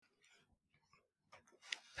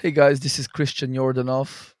Hey guys, this is Christian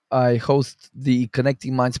Yordanov. I host the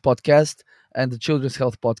Connecting Minds podcast and the Children's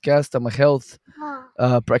Health podcast. I'm a health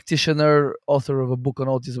practitioner, author of a book on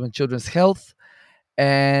autism and children's health.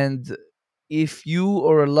 And if you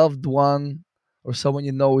or a loved one or someone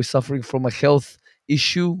you know is suffering from a health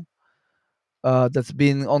issue that's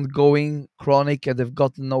been ongoing, chronic, and they've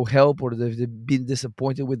gotten no help or they've been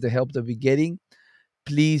disappointed with the help they've been getting,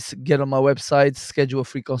 please get on my website, schedule a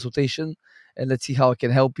free consultation, and let's see how I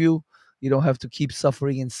can help you. You don't have to keep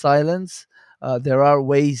suffering in silence. There are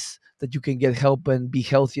ways that you can get help and be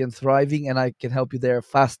healthy and thriving, and I can help you there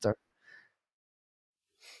faster.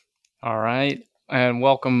 All right. And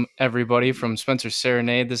welcome everybody from Spencer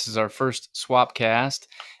Serenade. This is our first Swapcast.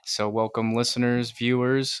 So, welcome listeners,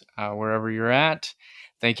 viewers, wherever you're at.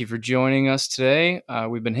 Thank you for joining us today.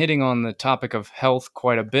 We've been hitting on the topic of health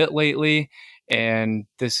quite a bit lately, and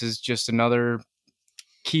this is just another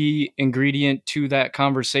key ingredient to that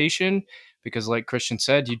conversation because, like Christian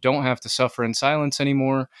said, you don't have to suffer in silence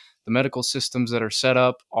anymore. The medical systems that are set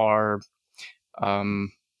up are,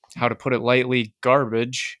 um, how to put it lightly,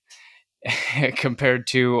 garbage compared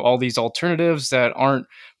to all these alternatives that aren't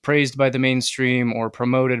praised by the mainstream or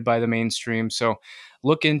promoted by the mainstream. So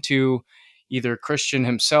look into either Christian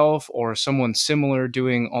himself or someone similar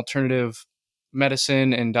doing alternative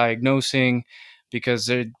medicine and diagnosing because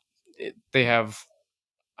they have,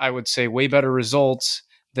 I would say, way better results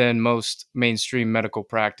than most mainstream medical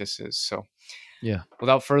practices. So Yeah.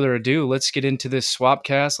 without further ado, let's get into this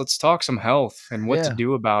swapcast. Let's talk some health and what to Yeah.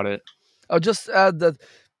 do about it. I'll just add that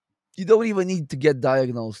you don't even need to get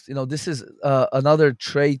diagnosed. This is another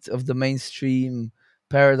trait of the mainstream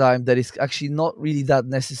paradigm that is actually not really that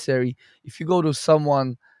necessary. If you go to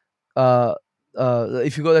someone, uh,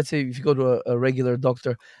 if you go, let's say, if you go to a regular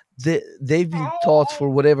doctor, they've been taught for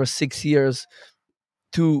whatever 6 years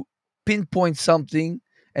to pinpoint something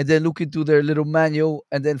and then look into their little manual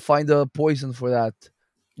and then find a poison for that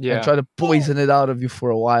and Yeah. try to poison it out of you for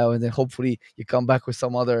a while, and then hopefully you come back with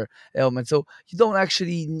some other ailment. So you don't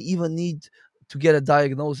actually even need to get a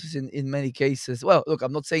diagnosis in many cases. Well, look,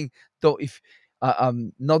 I'm not saying though, if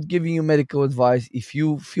I'm not giving you medical advice. If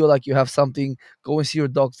you feel like you have something, go and see your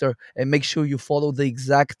doctor and make sure you follow the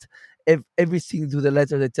exact everything to the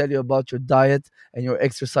letter they tell you about your diet and your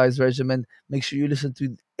exercise regimen. Make sure you listen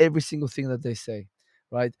to every single thing that they say,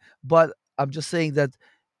 right? But I'm just saying that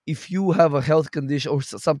if you have a health condition or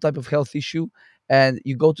some type of health issue and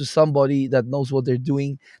you go to somebody that knows what they're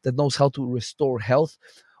doing, that knows how to restore health,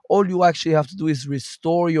 all you actually have to do is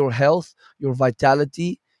restore your health, your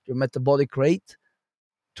vitality, your metabolic rate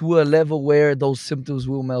to a level where those symptoms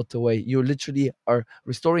will melt away. You literally are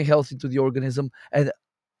restoring health into the organism, and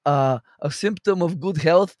a symptom of good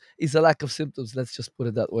health is a lack of symptoms. Let's just put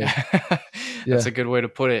it that way. That's Yeah. a good way to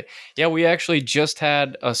put it. Yeah, we actually just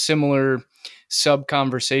had a similar sub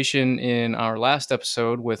conversation in our last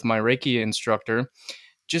episode with my Reiki instructor,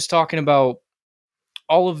 just talking about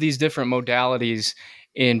all of these different modalities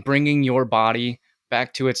in bringing your body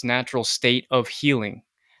back to its natural state of healing.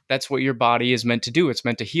 That's what your body is meant to do. It's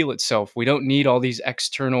meant to heal itself. We don't need all these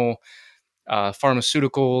external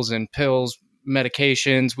pharmaceuticals and pills,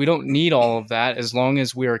 medications. We don't need all of that as long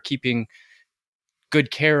as we are keeping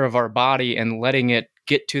good care of our body and letting it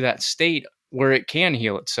get to that state where it can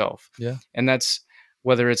heal itself. Yeah. And that's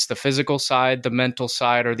whether it's the physical side, the mental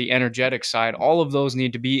side, or the energetic side, all of those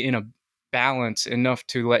need to be in a balance enough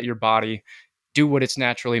to let your body do what it's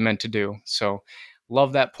naturally meant to do. So,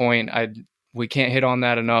 love that point. We can't hit on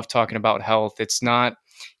that enough talking about health. It's not,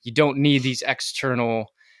 you don't need these external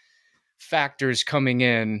factors coming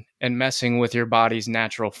in and messing with your body's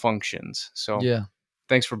natural functions. So, Yeah.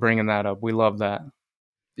 thanks for bringing that up. We love that.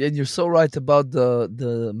 And you're so right about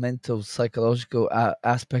the mental psychological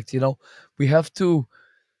aspect. We have to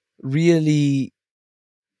really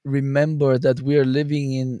remember that we are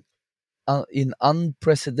living in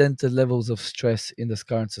unprecedented levels of stress in this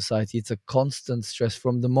current society. It's a constant stress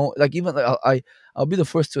from the moment, like, even I'll be the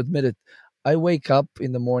first to admit it. I wake up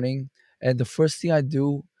in the morning, and the first thing I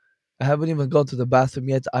do, I haven't even gone to the bathroom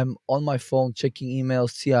yet. I'm on my phone checking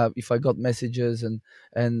emails, see if I got messages,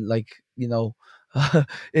 and like,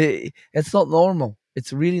 it's not normal.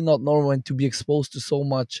 It's really not normal, and to be exposed to so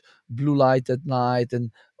much blue light at night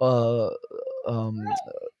and uh, um,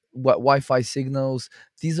 Wi-Fi signals.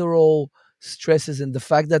 These are all stresses, and the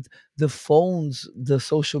fact that the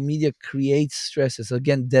social media creates stresses.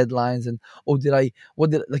 Again, deadlines and, oh, did I? What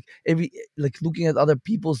did, like, every, like, looking at other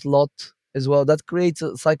people's lot as well. That creates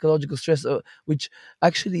a psychological stress, which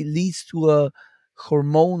actually leads to a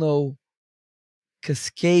hormonal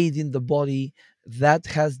cascade in the body that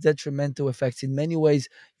has detrimental effects. In many ways,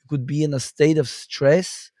 you could be in a state of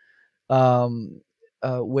stress um,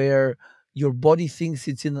 where your body thinks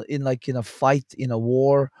it's in like in a fight, in a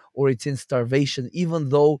war, or it's in starvation, even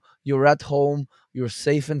though you're at home, you're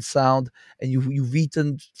safe and sound, and you've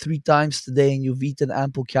eaten 3 times today and you've eaten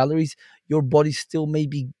ample calories. Your body still may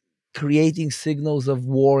be creating signals of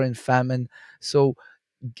war and famine. So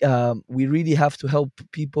we really have to help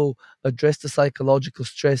people address the psychological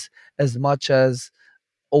stress as much as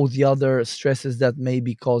all the other stresses that may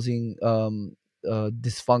be causing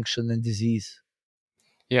dysfunction and disease.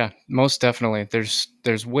 Yeah, most definitely.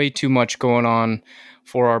 There's way too much going on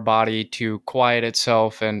for our body to quiet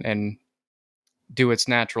itself and do its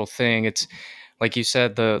natural thing. It's like you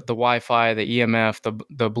said, the Wi-Fi, the EMF,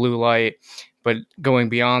 the blue light, but going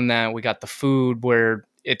beyond that, we got the food where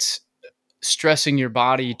it's stressing your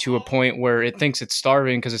body to a point where it thinks it's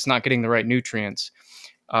starving because it's not getting the right nutrients.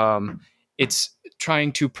 It's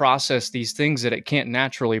trying to process these things that it can't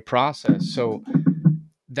naturally process. So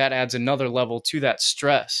that adds another level to that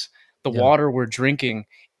stress. The Yeah, water we're drinking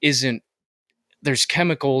isn't, there's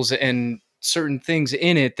chemicals and certain things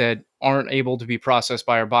in it that aren't able to be processed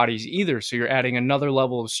by our bodies either. So you're adding another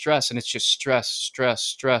level of stress, and it's just stress, stress,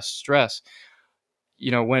 stress, stress.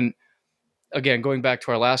 When, again, going back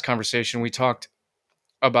to our last conversation, we talked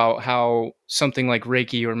about how something like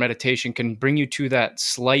Reiki or meditation can bring you to that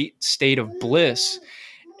slight state of bliss,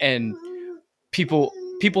 and people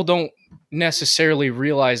don't necessarily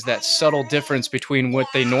realize that subtle difference between what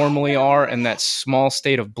they normally are and that small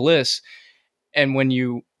state of bliss. And when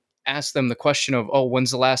you ask them the question of, oh,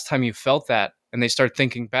 when's the last time you felt that, and they start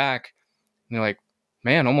thinking back, and they're like,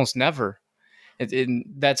 man, almost never. And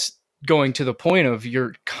that's going to the point of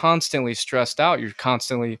you're constantly stressed out, you're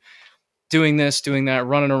constantly doing this, doing that,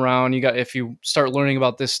 running around. You got, if you start learning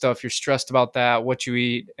about this stuff, you're stressed about that, what you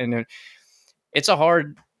eat, and it's a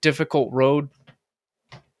hard, difficult road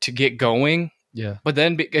to get going. yeah, But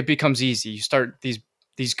then it becomes easy. You start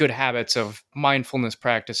these good habits of mindfulness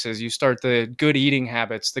practices. You start the good eating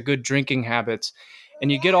habits, the good drinking habits,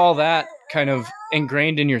 and you get all that kind of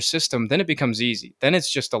ingrained in your system. Then it becomes easy. Then it's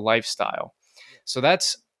just a lifestyle. So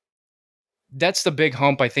that's the big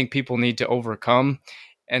hump I think people need to overcome,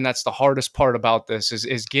 and that's the hardest part about this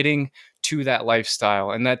is getting to that lifestyle.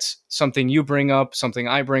 And that's something you bring up, something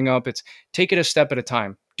I bring up. It's take it a step at a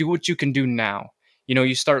time. Do what you can do now.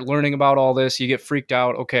 You start learning about all this, you get freaked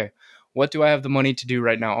out. Okay, what do I have the money to do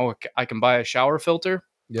right now? Oh, I can buy a shower filter.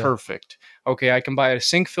 yeah, Perfect. Okay, I can buy a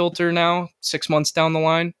sink filter now 6 months down the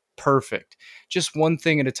line. Perfect. Just one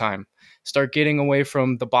thing at a time. Start getting away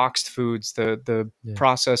from the boxed foods, the yeah,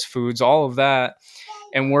 processed foods, all of that,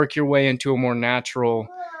 and work your way into a more natural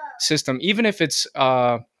system. Even if it's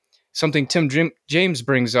something James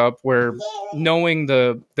brings up, where knowing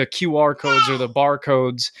the QR codes or the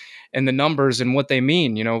barcodes and the numbers and what they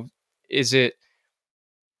mean. Is it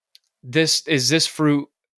this fruit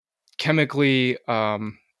chemically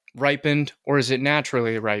ripened, or is it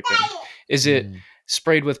naturally ripened? Is it mm,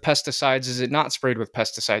 sprayed with pesticides? Is it not sprayed with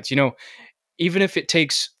pesticides? Even if it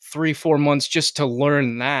takes 3-4 months just to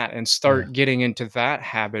learn that and yeah, start getting into that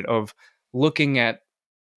habit of looking at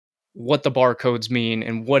what the barcodes mean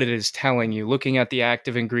and what it is telling you, looking at the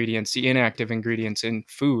active ingredients, the inactive ingredients in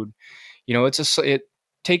food. It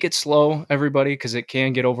take it slow, everybody, because it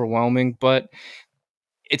can get overwhelming, but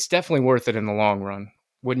it's definitely worth it in the long run,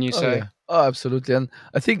 wouldn't you oh say? yeah, oh absolutely. And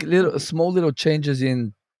I think little changes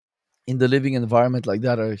in the living environment like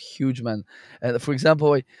that are huge, man. And for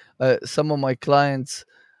example, some of my clients,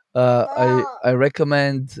 I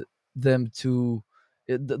recommend them to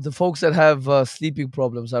the folks that have sleeping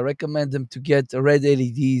problems. I recommend them to get red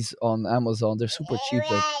LEDs on Amazon. They're super cheap,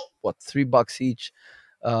 like what, $3 each,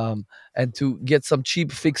 and to get some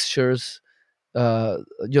cheap fixtures, uh,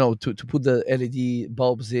 to put the LED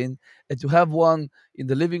bulbs in, and to have one in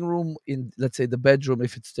the living room, in, let's say, the bedroom,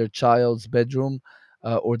 if it's their child's bedroom,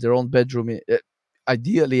 or their own bedroom.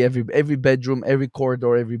 Ideally, every bedroom, every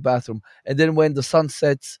corridor, every bathroom. And then when the sun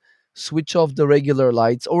sets, switch off the regular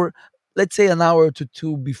lights, or let's say an hour to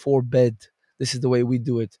two before bed. This is the way we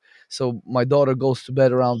do it. So my daughter goes to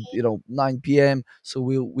bed around 9 p.m. So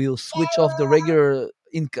we'll switch off the regular.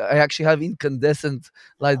 I actually have incandescent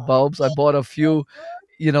light bulbs. I bought a few,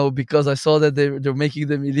 because I saw that they're making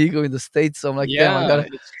them illegal in the States. So I'm like, damn, I Yeah, gotta,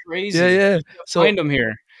 it's yeah, crazy. yeah. You can't So, find them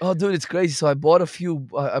here. oh, dude, it's crazy. So I bought a few,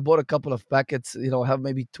 I bought a couple of packets, I have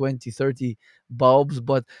maybe 20, 30 bulbs,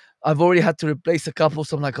 but I've already had to replace a couple.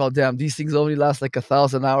 So I'm like, oh, damn, these things only last like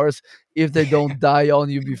 1,000 hours if they don't die on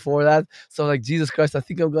you before that. So I'm like, Jesus Christ, I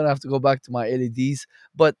think I'm going to have to go back to my LEDs.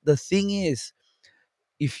 But the thing is,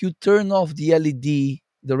 if you turn off the LED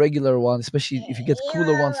the regular one, especially if you get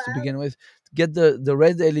cooler ones to begin with. Get the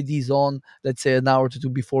red LEDs on, let's say an hour to two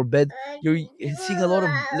before bed. You're seeing a lot of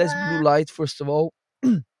less blue light, first of all,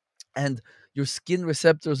 and your skin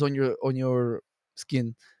receptors on your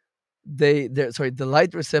skin, they're sorry, the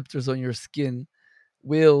light receptors on your skin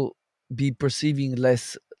will be perceiving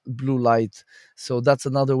less blue light. So that's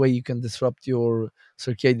another way you can disrupt your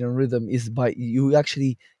circadian rhythm, is by you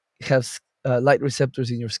actually have light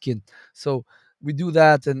receptors in your skin. So we do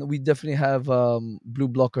that, and we definitely have blue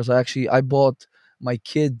blockers. I bought my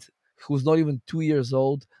kid, who's not even 2 years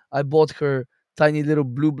old, I bought her tiny little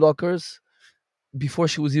blue blockers before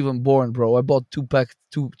she was even born, bro. I bought two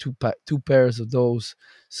pairs of those.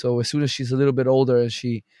 So as soon as she's a little bit older and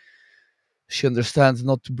she understands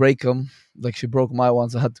not to break them, like she broke my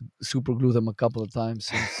ones, I had to super glue them a couple of times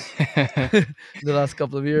since the last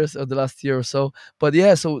couple of years, or the last year or so. But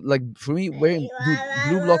yeah, so like for me, wearing, dude,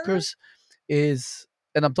 blue blockers is,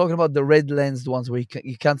 and I'm talking about the red lensed ones where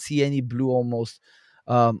you can't see any blue almost.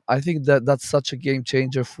 I think that that's such a game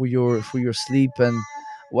changer for your sleep. And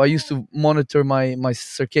well, I used to monitor my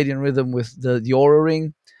circadian rhythm with the Aura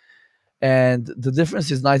Ring, and the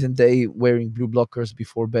difference is night and day wearing blue blockers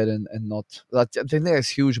before bed and not. I think that's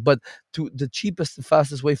huge. But to the cheapest and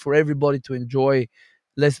fastest way for everybody to enjoy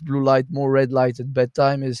less blue light, more red light at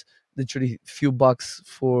bedtime is literally few bucks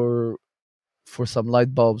for some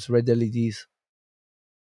light bulbs, red LEDs.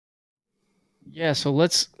 Yeah, so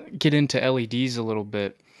let's get into LEDs a little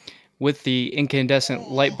bit. With the incandescent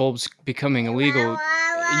light bulbs becoming illegal,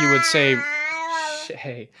 you would say,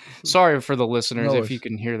 hey, sorry for the listeners No if you worries.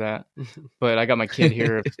 can hear that, but I got my kid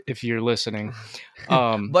here if you're listening.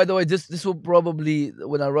 Um, By the way, this will probably,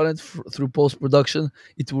 when I run it through post production,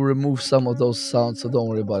 it will remove some of those sounds. So don't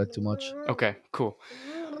worry about it too much. okay, cool.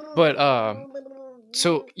 But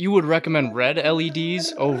so you would recommend red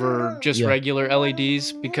LEDs over just Yeah, regular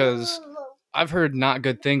LEDs? Because I've heard not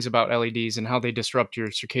good things about LEDs and how they disrupt your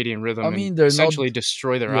circadian I rhythm and mean they're not. essentially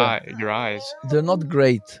destroy Yeah, your eyes. they're not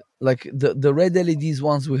great. Like the red LEDs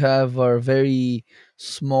ones we have are very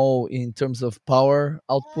small in terms of power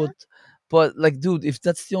output. But like, dude, if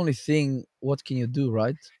that's the only thing, what can you do,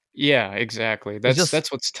 right? Yeah, exactly. It's just,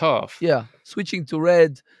 That's what's tough. yeah, switching to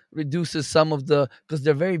red reduces some of the, because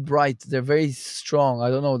they're very bright, they're very strong. I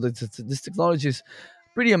don't know. This technology is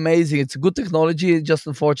pretty amazing. It's a good technology. It's just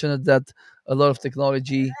unfortunate that a lot of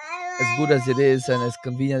technology, as good as it is and as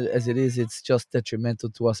convenient as it is, it's just detrimental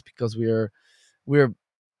to us because we're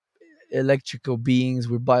electrical beings,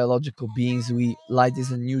 we're biological beings. We Light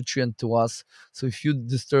is a nutrient to us. So if you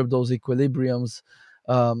disturb those equilibriums,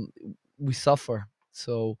 um, we suffer.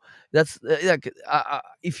 So that's like,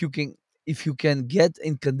 if you can get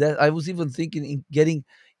incandescent. I was even thinking in getting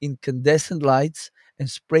incandescent lights and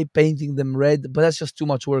spray painting them red, but that's just too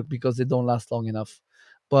much work because they don't last long enough.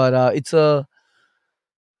 But it's a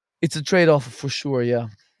trade off for sure. Yeah.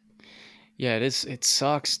 Yeah, it is. It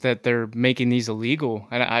sucks that they're making these illegal.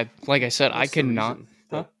 And like I said, I What's the cannot. reason?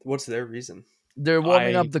 Huh? What's their reason? They're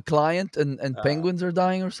warming I. up the client, and Uh, penguins are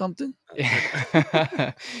dying or something.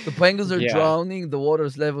 yeah. The penguins are drowning. The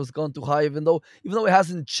water's level's gone too high, even though it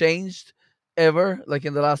hasn't changed ever, like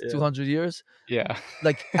in the last yeah. 200 years. Yeah.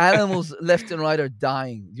 Like animals left and right are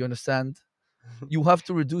dying. Do you understand? You have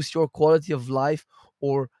to reduce your quality of life,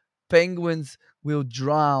 or penguins will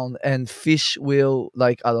drown and fish will,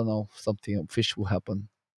 like, I don't know, something fish will happen.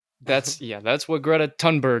 That's what Greta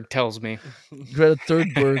Thunberg tells me. Greta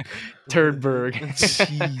Thunberg. Turdberg.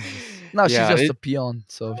 Jesus. No, she's Yeah, just a peon.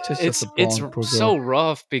 So she's just a it's pawn. Poor girl. so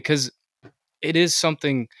rough because it is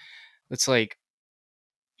something that's like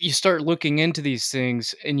you start looking into these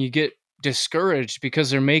things and you get discouraged because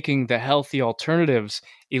they're making the healthy alternatives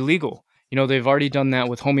illegal. You know, they've already done that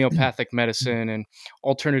with homeopathic medicine and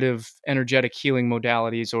alternative energetic healing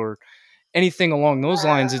modalities or anything along those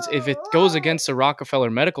lines. It's, if it goes against the Rockefeller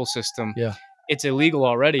medical system, Yeah. it's illegal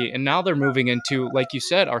already. And now they're moving into, like you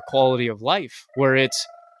said, our quality of life, where it's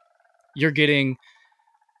you're getting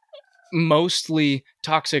mostly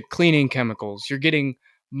toxic cleaning chemicals. You're getting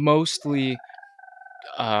mostly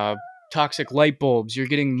uh, toxic light bulbs. You're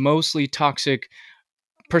getting mostly toxic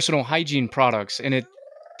personal hygiene products, and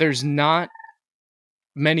there's not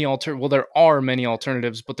well, there are many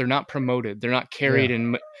alternatives, but they're not promoted. They're not Yeah. carried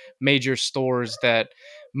in major stores that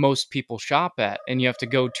most people shop at, and you have to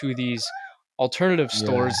go to these alternative Yeah.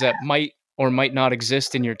 stores that might or might not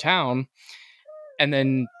exist in your town, and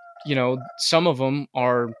then some of them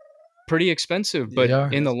are pretty expensive, They but yeah,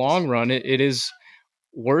 are. in the long run it is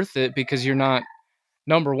worth it because you're not,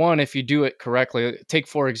 number one, if you do it correctly. Take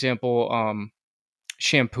for example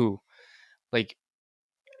shampoo. Like,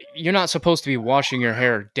 you're not supposed to be washing your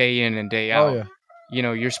hair day in and day Oh out. yeah.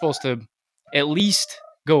 you're supposed to at least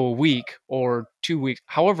go a week or 2 weeks,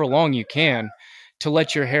 however long you can, to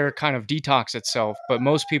let your hair kind of detox itself. But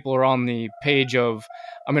most people are on the page of,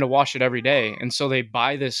 I'm going to wash it every day. And so they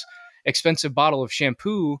buy this expensive bottle of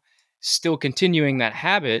shampoo, still continuing that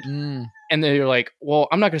habit. Mm. And they're like, well,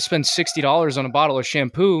 I'm not going to spend $60 on a bottle of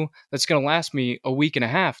shampoo that's going to last me a week and a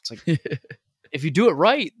half. It's like, if you do it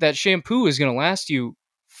right, that shampoo is going to last you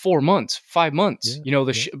 4 months, 5 months, Yeah,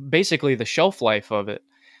 yeah. basically the shelf life of it.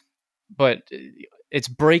 But it's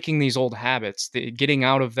breaking these old habits, getting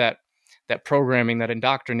out of that programming, that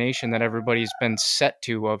indoctrination that everybody's been set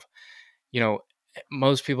to of, you know,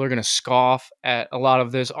 most people are going to scoff at a lot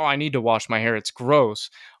of this. Oh, I need to wash my hair. It's gross.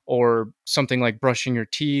 Or something like brushing your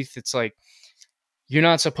teeth. It's like, you're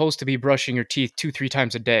not supposed to be brushing your teeth 2, 3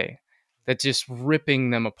 times a day. That's just ripping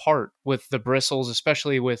them apart with the bristles,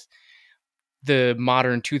 especially with the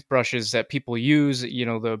modern toothbrushes that people use,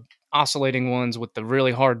 the oscillating ones with the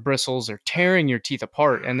really hard bristles are tearing your teeth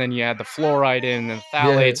apart. And then you add the fluoride in and Yeah.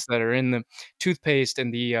 phthalates that are in the toothpaste,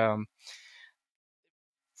 and the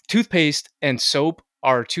toothpaste and soap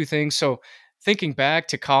are two things. So thinking back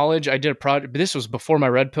to college, I did a project, but this was before my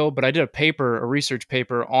red pill, but I did a research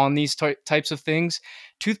paper on these types of things.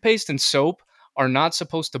 Toothpaste and soap are not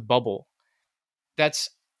supposed to bubble.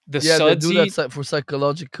 That's the Yeah, they do that sudsy. for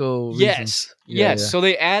psychological Yes, reasons. Yeah, yes. yeah. So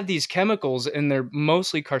they add these chemicals, and they're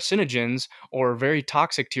mostly carcinogens or very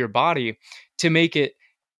toxic to your body, to make it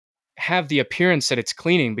have the appearance that it's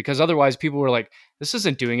cleaning, because otherwise people were like, this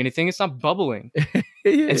isn't doing anything, it's not bubbling.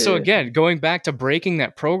 Yeah, And so yeah. again, going back to breaking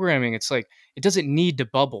that programming, it's like, it doesn't need to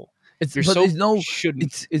bubble. It's Your but there's soap no.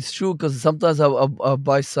 shouldn't. It's true because sometimes I'll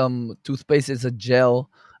buy some toothpaste. It's a gel,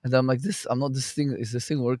 and I'm like, this. I'm not. This thing is this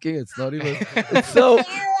thing working? It's not even. It's so.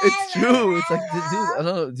 It's true. It's like, dude. I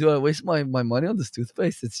don't know. Do I waste my money on this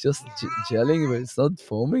toothpaste? It's just gelling, but it's not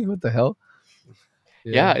foaming. What the hell?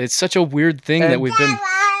 Yeah, Yeah. it's such a weird thing that And we've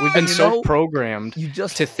been you so know, programmed you to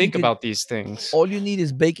just you think can about these things. all you need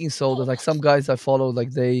is baking soda. Like some guys I follow,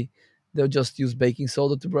 like they'll just use baking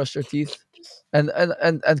soda to brush their teeth, and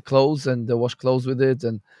clothes, and they wash clothes with it,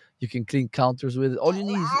 and you can clean counters with it. All you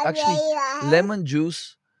need is actually lemon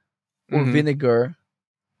juice or Hmm. vinegar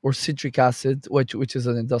or citric acid, which is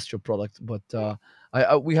an industrial product. But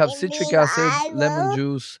we have citric acid, lemon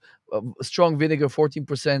juice, strong vinegar,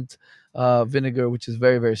 14% vinegar, which is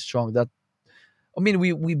very very strong. That I mean,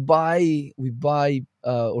 we buy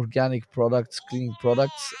organic products, cleaning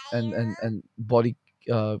products, and body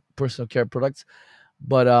personal care products.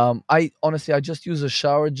 But I honestly I just use a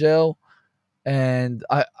shower gel, and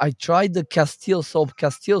I tried the Castile soap.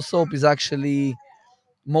 Castile soap is actually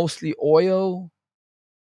mostly oil,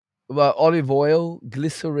 well, olive oil,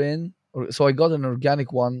 glycerin. So I got an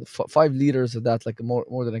organic one, 5 liters of that, like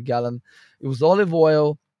more than a gallon. It was olive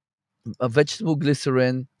oil, a vegetable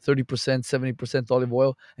glycerin, 30%, 70% olive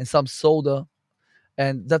oil, and some soda,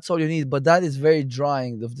 and that's all you need. But that is very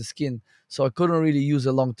drying of the skin, so I couldn't really use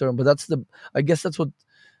it long term. But I guess that's what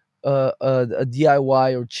a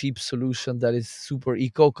DIY or cheap solution that is super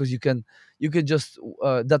eco, because you can just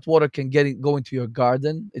that water can go into your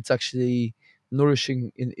garden. It's actually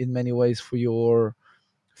nourishing in many ways for your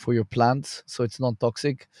plants, so it's non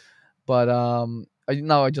toxic. But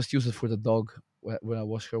now I just use it for the dog when I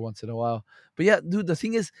wash her once in a while. But yeah, dude, the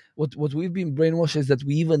thing is, what we've been brainwashed is that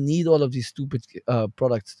we even need all of these stupid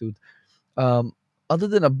products, dude. Um, Other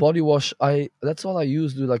than a body wash, I that's all I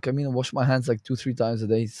use, dude. Like, I mean, I wash my hands like 2 3 times a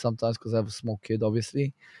day sometimes because I have a small kid,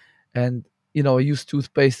 obviously, and I use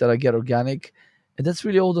toothpaste that I get organic, and that's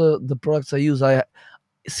really all the products I use. I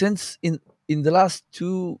since in the last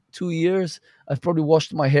two years, I've probably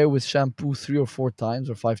washed my hair with shampoo 3 or 4 times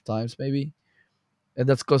or 5 times maybe, and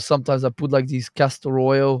that's because sometimes I put like these castor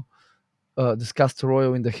oil this castor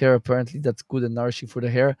oil in the hair. Apparently, that's good and nourishing for the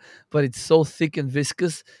hair, but it's so thick and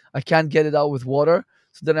viscous, I can't get it out with water.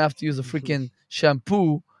 So then I have to use a freaking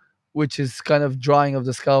shampoo, which is kind of drying of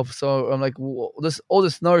the scalp. So I'm like, this all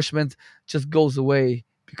this nourishment just goes away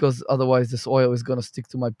because otherwise this oil is gonna stick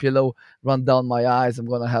to my pillow, run down my eyes. I'm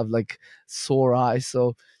gonna have like sore eyes.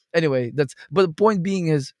 So anyway, that's but the point being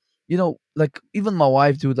is, like even my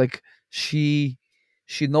wife, dude, like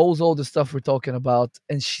she knows all the stuff we're talking about,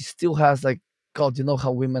 and she still has like, God, you know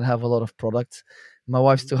how women have a lot of products. My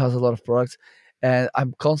wife still has a lot of products, and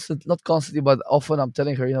I'm not constantly, but often I'm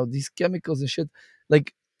telling her, these chemicals and shit,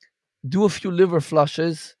 like, do a few liver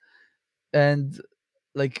flushes and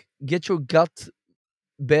like get your gut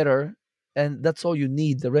better, and that's all you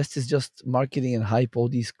need. The rest is just marketing and hype. All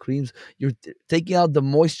these creams, you're taking out the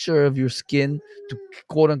moisture of your skin to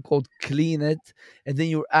quote unquote clean it, and then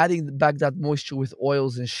you're adding back that moisture with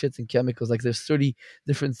oils and shit and chemicals. Like there's 30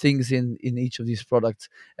 different things in each of these products,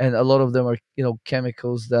 and a lot of them are,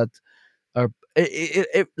 chemicals that are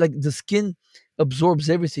like the skin absorbs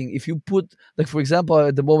everything. If you put, like, for example,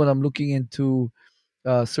 at the moment I'm looking into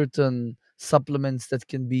certain supplements that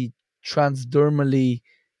can be transdermally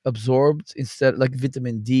absorbed, instead, like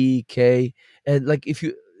vitamin D, K, and like if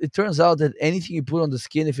you, it turns out that anything you put on the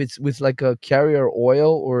skin, if it's with like a carrier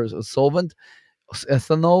oil or a solvent,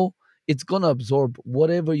 ethanol, it's gonna absorb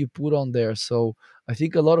whatever you put on there. So I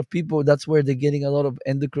think a lot of people, that's where they're getting a lot of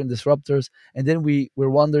endocrine disruptors, and then we're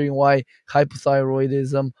wondering why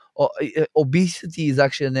hypothyroidism or obesity is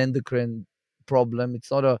actually an endocrine problem.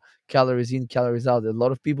 It's not a calories in, calories out. A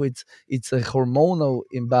lot of people, it's a hormonal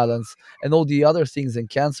imbalance, and all the other things, and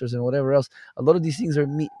cancers and whatever else. A lot of these things are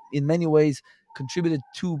in many ways contributed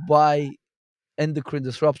to by endocrine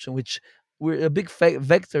disruption, which we're a big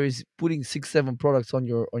vector is putting 6 7 products on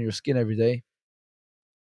your skin every day.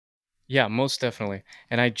 Yeah, most definitely.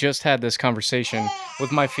 And I just had this conversation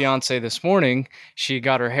with my fiance this morning. She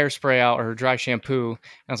got her hairspray out or her dry shampoo. And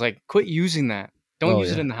I was like, quit using that. Don't Oh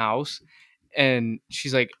use it yeah, in the house. And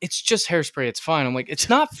she's like, it's just hairspray. It's fine. I'm like, it's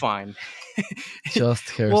not fine.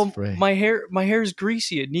 just Well, hairspray. my hair is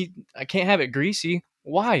greasy. I can't have it greasy.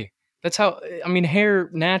 Why? That's how, I mean, hair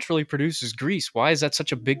naturally produces grease. Why is that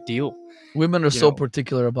such a big deal? Women are You so know,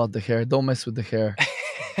 particular about the hair. Don't mess with the hair.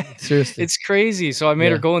 Seriously. it's crazy. So I made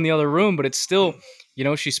her Yeah, go in the other room, but it's still,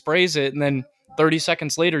 she sprays it and then 30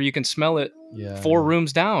 seconds later you can smell it yeah, four yeah.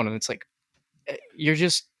 rooms down. And it's like, you're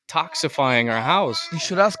just toxifying our house. You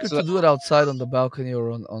should ask her So to do it outside on the balcony or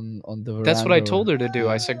on the that's what I veranda told or her to do.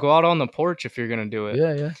 I yeah, said, go out on the porch if you're going to do it.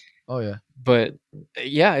 yeah, yeah. Oh yeah. But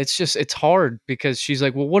yeah, it's hard because she's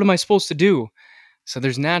like, well, what am I supposed to do? So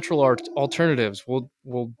there's natural alternatives.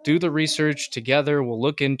 We'll do the research together. We'll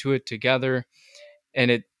look into it together,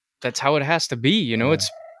 and that's how it has to be. Yeah. It's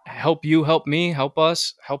help you, help me, help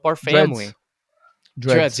us, help our Dreads, family.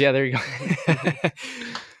 Dreads. dreads. Yeah, there you go.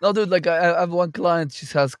 No, dude. Like I have one client. She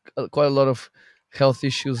has quite a lot of health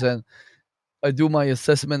issues, and I do my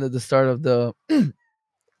assessment at the start of the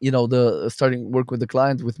the starting work with the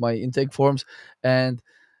client with my intake forms, and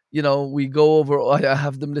we go over. I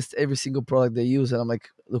have them list every single product they use, and I'm like,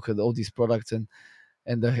 look at all these products, and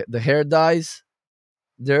the hair dyes,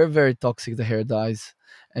 they're very toxic, the hair dyes.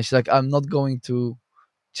 And she's like, I'm not going to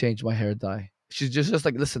change my hair dye. She's just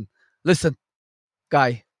like, listen,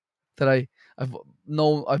 guy, that I've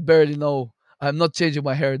I barely know, I'm not changing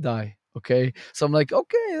my hair dye. Okay, so I'm like,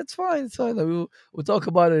 okay, that's fine, it's fine. We'll talk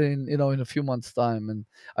about it in in a few months time. And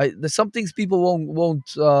there's some things people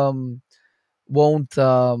won't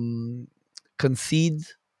concede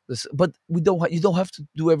this, but you don't have to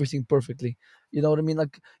do everything perfectly. You know what I mean?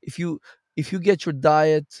 Like if you get your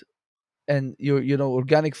diet and your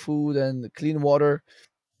organic food and clean water,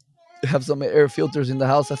 have some air filters in the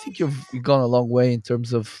house, I think you've gone a long way in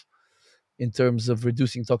terms of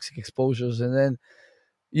reducing toxic exposures. And then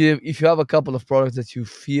if you have a couple of products that you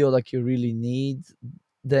feel like you really need,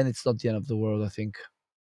 then it's not the end of the world, I think.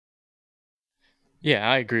 Yeah,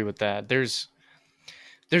 I agree with that. There's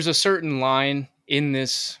a certain line in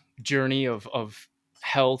this journey of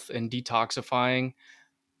health and detoxifying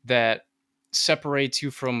that separates you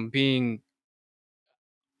from being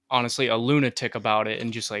honestly a lunatic about it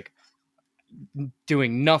and just like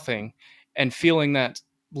doing nothing and feeling that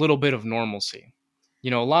little bit of normalcy. A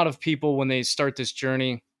lot of people when they start this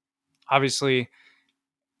journey, obviously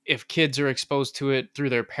if kids are exposed to it through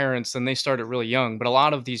their parents, then they start it really young. But a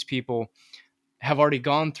lot of these people have already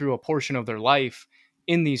gone through a portion of their life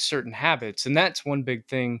in these certain habits. And that's one big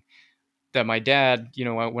thing that my dad,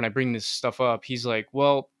 when I bring this stuff up, he's like,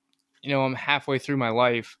 well, I'm halfway through my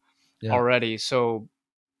life Yeah. already. So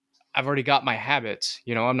I've already got my habits.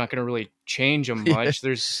 I'm not going to really change them Yeah. much.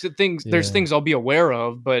 There's Yeah. things I'll be aware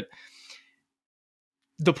of, but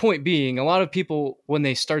the point being, a lot of people, when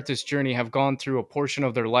they start this journey, have gone through a portion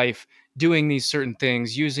of their life doing these certain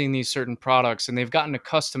things, using these certain products, and they've gotten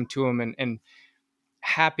accustomed to them and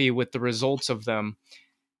happy with the results of them.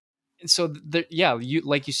 And so, yeah, you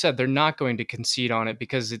like you said, they're not going to concede on it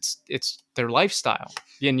because it's their lifestyle,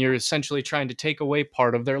 and you're essentially trying to take away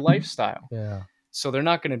part of their lifestyle. Yeah. So they're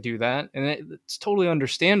not going to do that, and it's totally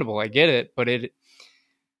understandable. I get it, but it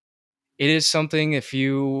is something if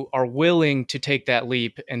you are willing to take that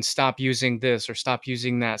leap and stop using this or stop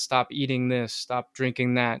using that, stop eating this, stop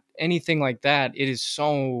drinking that, anything like that, it is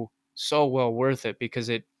so well worth it because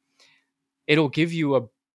it'll give you a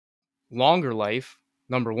longer life,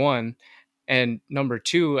 number one, And number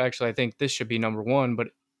two, actually, I think this should be number one, but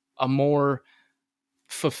a more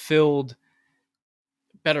fulfilled,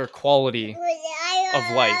 better quality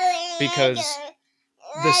of life. Because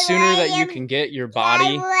the sooner that you can get your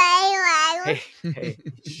body, hey, hey,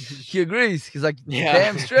 He agrees. He's like, yeah,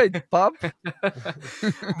 damn straight, pop.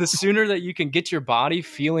 the sooner that you can get your body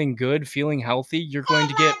feeling good, feeling healthy, you're going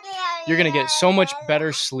to get so much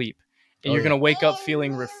better sleep, and Oh you're going yeah. to wake up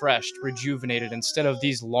feeling refreshed, rejuvenated, instead of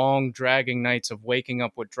these long dragging nights of waking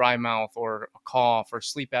up with dry mouth or a cough or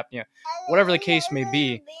sleep apnea. Whatever the case may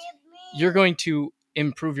be, you're going to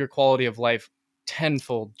improve your quality of life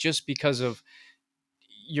tenfold, just because of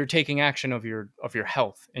you're taking action of your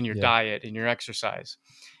health and your Yeah. diet and your exercise.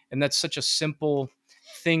 And that's such a simple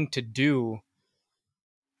thing to do,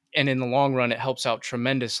 and in the long run it helps out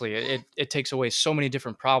tremendously. It takes away so many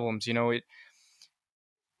different problems. It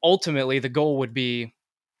ultimately, the goal would be,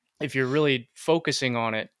 if you're really focusing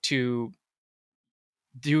on it, to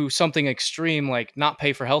do something extreme like not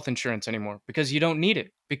pay for health insurance anymore, because you don't need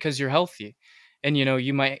it, because you're healthy. And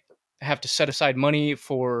you might have to set aside money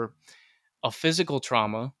for a physical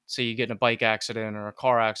trauma, say you get in a bike accident or a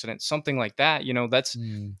car accident, something like that. That's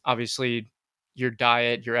Mm, obviously, your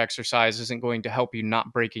diet, your exercise isn't going to help you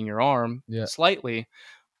not breaking your arm yeah. slightly,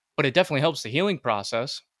 but it definitely helps the healing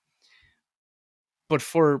process. But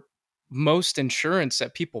for most insurance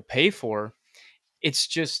that people pay for, it's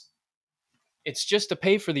just it's just to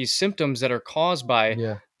pay for these symptoms that are caused by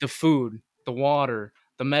Yeah. the food, the water,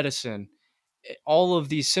 the medicine, all of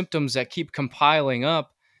these symptoms that keep compiling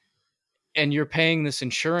up, and you're paying this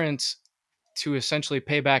insurance to essentially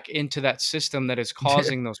pay back into that system that is Yeah.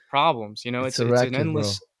 causing those problems. It's a It's an racket,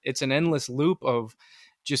 bro. endless loop of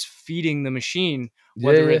just feeding the machine, Yeah,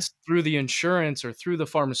 whether yeah. it's through the insurance or through the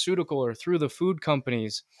pharmaceutical or through the food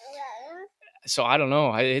companies. So I don't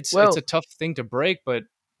know. It's a Well, tough thing to break, but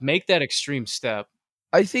make that extreme step.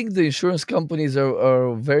 I think the insurance companies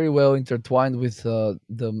are very well intertwined with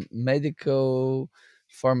the medical,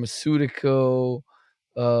 pharmaceutical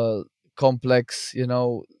uh, complex.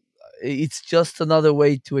 It's just another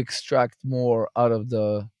way to extract more out of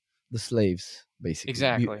the slaves, basically.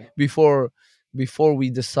 Exactly. Before we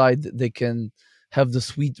decide they can have the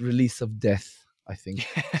sweet release of death, I think.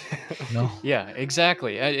 No. Yeah,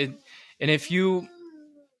 exactly. And if you,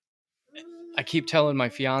 I keep telling my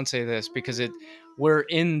fiance this, because we're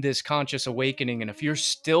in this conscious awakening, and if you're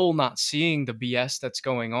still not seeing the BS that's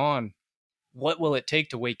going on, what will it take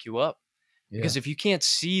to wake you up? Yeah. Because if you can't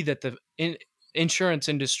see that the insurance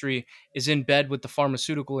industry is in bed with the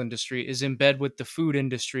pharmaceutical industry, is in bed with the food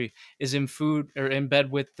industry, is in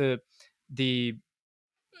bed with the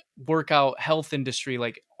workout health industry,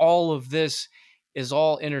 like all of this is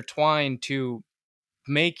all intertwined to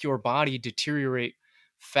make your body deteriorate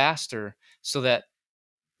faster, so that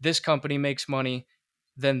this company makes money,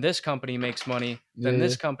 then this company makes money, Yeah. then Yeah.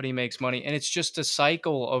 this company makes money. And it's just a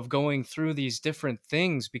cycle of going through these different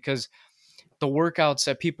things, because the workouts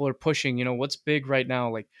that people are pushing, what's big right now,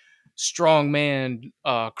 like strongman,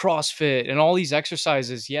 CrossFit, and all these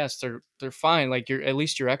exercises. Yes, they're fine. Like, at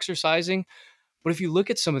least you're exercising. But if you look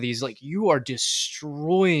at some of these, like, you are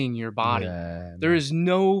destroying your body. Yeah, There man. is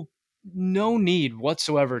no need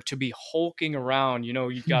whatsoever to be hulking around.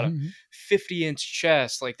 You got a 50-inch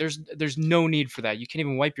chest. Like, there's no need for that. You can't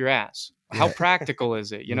even wipe your ass. How Yeah. practical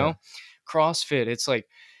is it? Yeah. CrossFit, it's like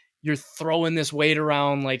you're throwing this weight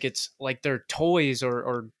around like it's like they're toys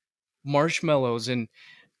or marshmallows, and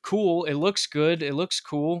cool. It looks good. It looks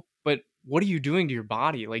cool. But what are you doing to your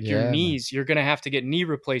body? Like, your Yeah, man. knees, you're going to have to get knee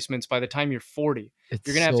replacements by the time you're 40. It's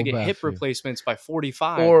You're going to have to so get bad hip for you. replacements by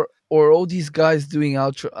 45. Or all these guys doing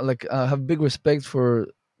ultra, like, I have big respect for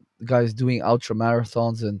guys doing ultra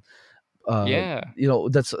marathons, and Yeah.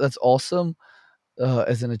 that's awesome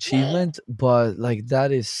as an achievement, but like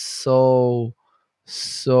that is so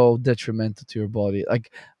detrimental to your body.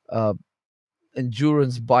 Like uh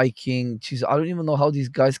endurance biking, jeez, I don't even know how these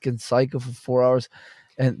guys can cycle for 4 hours,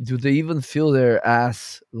 and do they even feel their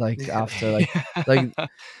ass like after, like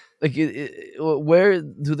where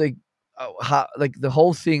do they how, like, the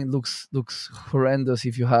whole thing looks horrendous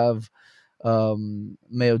if you have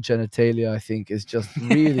male genitalia. I think is just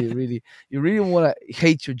really, really, you really want to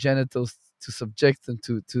hate your genitals to subject them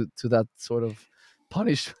to that sort of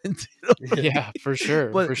punishment. Yeah, for sure.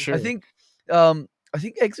 But For sure. I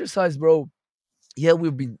think exercise, bro. Yeah,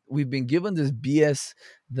 we've been given this BS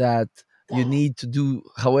that you need to do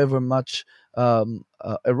however much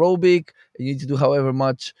aerobic, you need to do however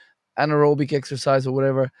much anaerobic exercise or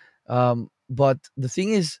whatever. But the thing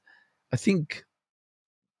is, I think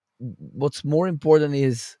what's more important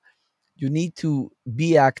is you need to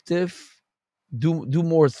be active, do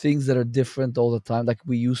more things that are different all the time, like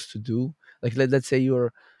we used to do. Like let's say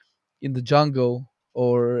you're in the jungle,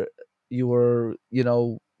 or you were,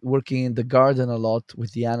 working in the garden a lot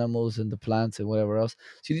with the animals and the plants and whatever else.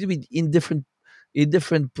 So you need to be in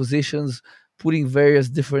different positions, putting various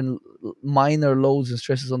different minor loads and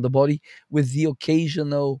stresses on the body, with the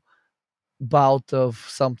occasional bout of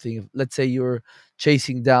something. Let's say you're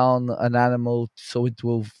chasing down an animal so it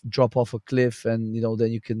will drop off a cliff, and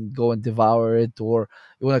then you can go and devour it, or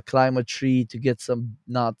you want to climb a tree to get some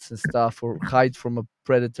nuts and stuff, or hide from a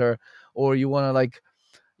predator, or you want to, like,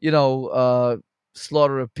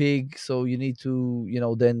 slaughter a pig, so you need to,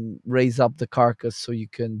 then raise up the carcass so you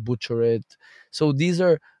can butcher it. So these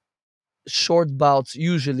are short bouts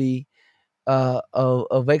usually,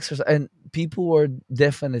 of exercise, and people were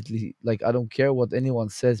definitely, like, I don't care what anyone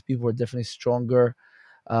says, people were definitely stronger,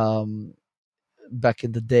 um, back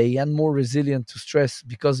in the day, and more resilient to stress,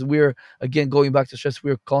 because we're, again, going back to stress,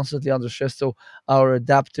 we're constantly under stress, so our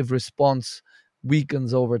adaptive response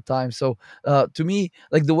weakens over time. So to me,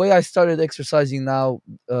 like, the way I started exercising now,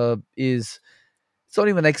 is, it's not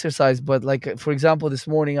even exercise, but, like, for example, this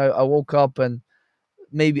morning I woke up, and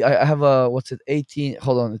maybe I have a, what's it, 18,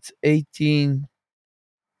 hold on, it's 18,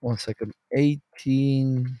 one second.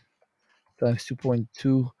 18 times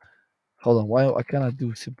 2.2. Hold on. Why I cannot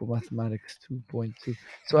do simple mathematics? 2.2.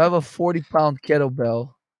 So I have a 40-pound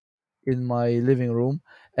kettlebell in my living room,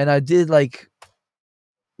 and I did, like,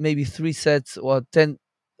 maybe three sets, or 10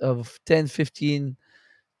 of 10, 15,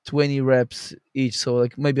 20 reps each. So,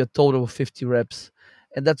 like, maybe a total of 50 reps.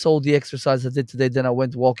 And that's all the exercise I did today. Then I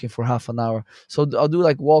went walking for half an hour. So I'll do,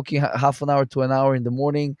 like, walking half an hour to an hour in the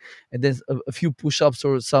morning, and then a few push-ups,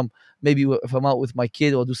 or some, maybe if I'm out with my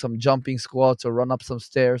kid, I'll do some jumping squats or run up some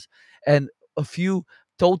stairs, and a few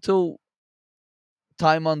total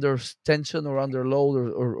time under tension, or under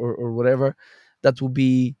load, or whatever, that will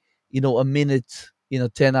be, a minute in a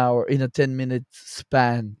 10-minute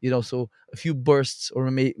span, so a few bursts,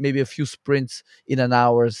 or maybe a few sprints in an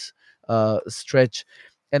hour's stretch.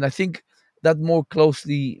 And I think that more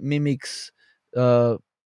closely mimics uh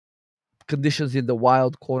conditions in the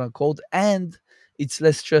wild, quote unquote, and it's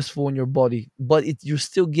less stressful on your body, but you're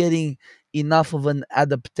still getting enough of an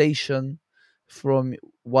adaptation from,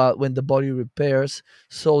 while when the body repairs,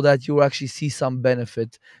 so that you actually see some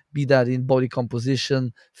benefit, be that in body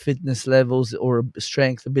composition, fitness levels, or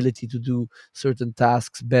strength, ability to do certain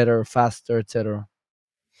tasks better, faster, etc.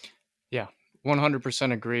 Yeah,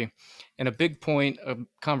 100% agree. And a big point of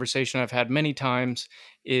conversation I've had many times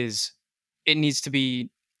is it needs to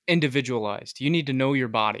be individualized. You need to know your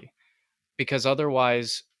body, because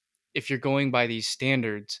otherwise, if you're going by these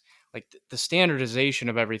standards, like the standardization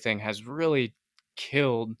of everything has really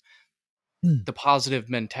killed Mm. the positive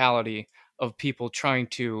mentality of people trying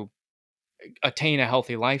to attain a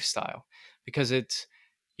healthy lifestyle. Because it's,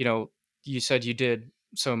 you know, you said you did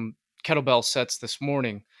some kettlebell sets this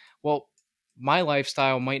morning. Well, my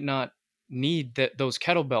lifestyle might not need those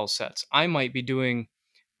kettlebell sets. I might be doing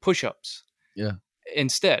push-ups Yeah.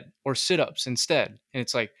 instead, or sit-ups instead. And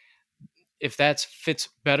it's like, if that fits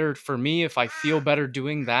better for me, if I feel better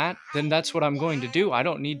doing that, then that's what I'm going to do. I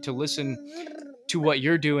don't need to listen to what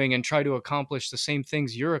you're doing and try to accomplish the same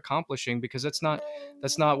things you're accomplishing, because that's not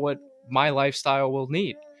what my lifestyle will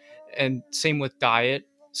need. And same with diet,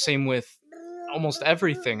 same with almost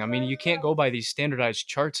everything. I mean, you can't go by these standardized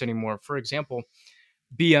charts anymore. For example,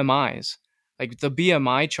 BMIs. Like, the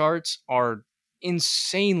BMI charts are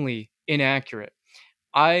insanely inaccurate.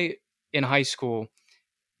 I, in high school,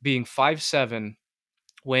 being 5'7",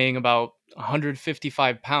 weighing about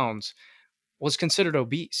 155 pounds, was considered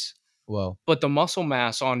obese. Wow. But the muscle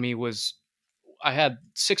mass on me was, I had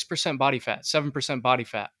 6% body fat, 7% body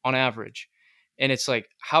fat on average. And it's like,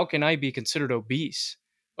 how can I be considered obese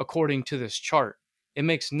according to this chart? It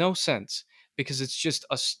makes no sense, because it's just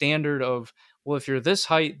a standard of, well, if you're this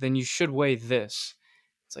height, then you should weigh this.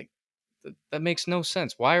 It's like, that makes no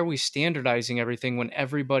sense. Why are we standardizing everything when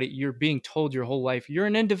everybody, you're being told your whole life you're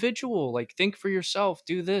an individual, like, think for yourself,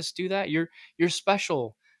 do this, do that. You're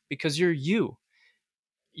special because you're you.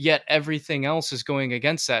 Yet everything else is going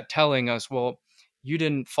against that, telling us, well, you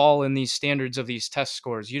didn't fall in these standards of these test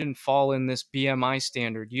scores. You didn't fall in this BMI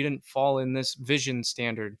standard. You didn't fall in this vision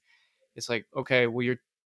standard. It's like, okay, well,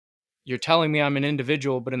 you're telling me I'm an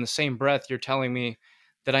individual, but in the same breath, you're telling me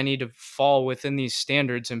that I need to fall within these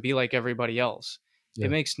standards and be like everybody else. It Yeah.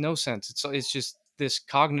 makes no sense. It's just this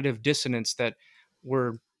cognitive dissonance that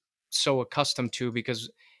we're so accustomed to, because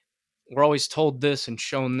we're always told this and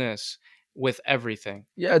shown this with everything.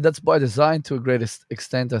 Yeah, that's by design to a great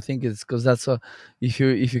extent. I think it's because that's a, if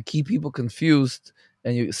you keep people confused,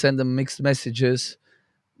 and you send them mixed messages,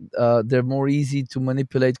 they're more easy to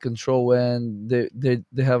manipulate, control, when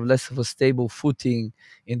they have less of a stable footing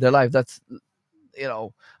in their life. That's,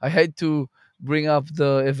 I hate to bring up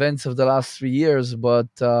the events of the last 3 years, but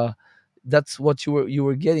that's what you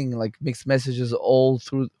were getting, like mixed messages all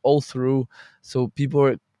through. So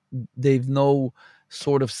people they've no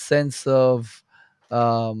sort of sense of,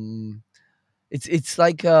 um it's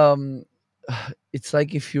like, it's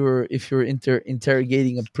like if you're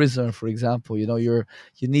interrogating a prisoner, for example. You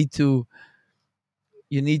need to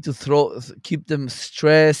keep them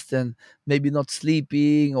stressed and maybe not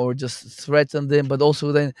sleeping, or just threaten them, but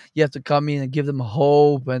also then you have to come in and give them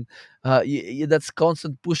hope. And that's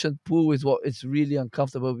constant push and pull is what it's really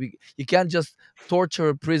uncomfortable. You can't just torture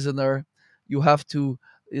a prisoner. You have to,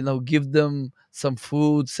 give them some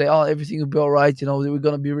food, say, oh, everything will be all right, we're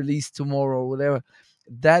going to be released tomorrow or whatever.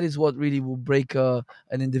 That is what really will break an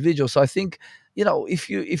individual. So I think, if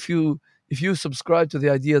you subscribe to the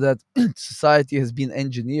idea that society has been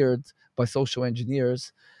engineered by social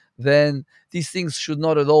engineers, then these things should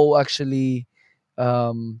not at all actually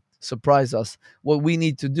surprise us. What we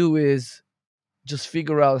need to do is just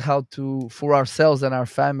figure out how to, for ourselves and our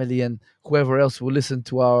family and whoever else will listen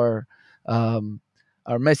to um,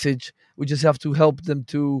 our message, we just have to help them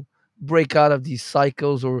to break out of these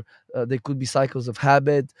cycles. Or they could be cycles of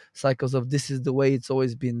habit, cycles of this is the way it's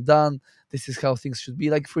always been done, this is how things should be.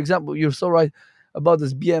 Like, for example, you're so right about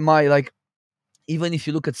this BMI. Like, even if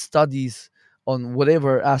you look at studies on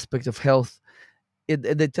whatever aspect of health,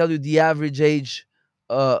 they tell you the average age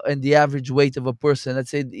and the average weight of a person. Let's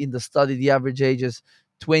say in the study, the average age is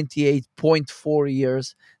 28.4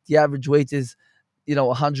 years. The average weight is,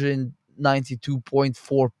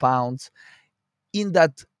 192.4 pounds. In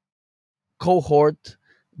that cohort,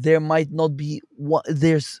 there might not be one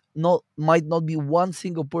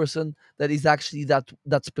single person that is actually that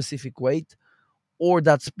specific weight, or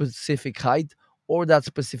that specific height, or that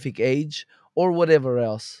specific age, or whatever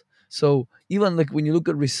else. So even like when you look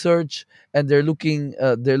at research, and they're looking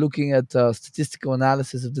at statistical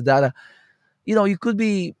analysis of the data, you could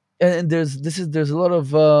be, and there's a lot of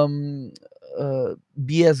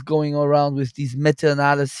BS going around with these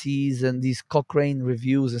meta-analyses and these Cochrane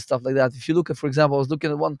reviews and stuff like that. If you look at, for example, I was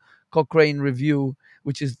looking at one Cochrane review,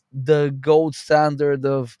 which is the gold standard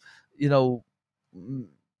of, you know m-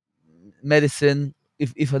 medicine,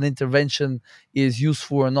 if an intervention is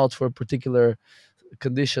useful or not for a particular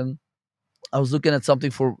condition. I was looking at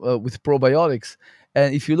something for with probiotics,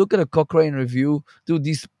 and if you look at a Cochrane review, dude,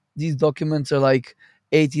 these documents are like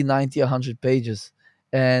 80, 90, 100 pages.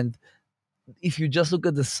 And if you just look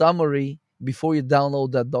at the summary before you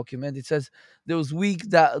download that document, it says there was weak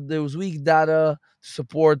data to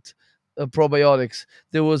support probiotics.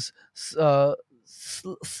 There was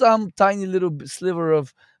some tiny little sliver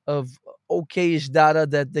of okayish data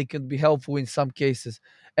that they can be helpful in some cases.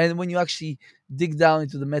 And when you actually dig down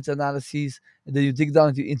into the meta-analyses, and then you dig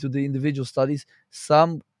down into the individual studies,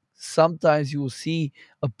 sometimes you will see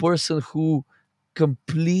a person who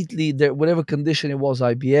completely, their whatever condition it was,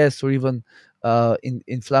 IBS, or even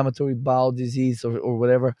inflammatory bowel disease, or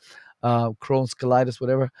whatever, Crohn's, colitis,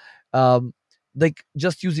 whatever. Um, like,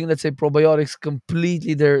 just using, let's say, probiotics,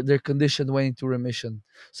 completely their condition went into remission.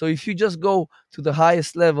 So if you just go to the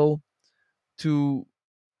highest level, to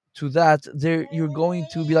that, there you're going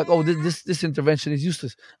to be like, oh, this intervention is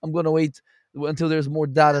useless. I'm going to wait until there's more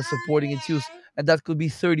data supporting its use. And that could be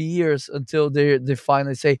 30 years until they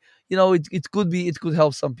finally say, it could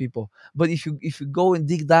help some people. But if you go and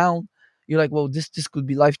dig down, you're like, well, this could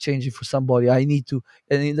be life changing for somebody. I need to.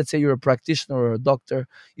 And let's say you're a practitioner or a doctor,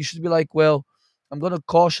 you should be like, well, I'm going to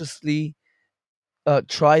cautiously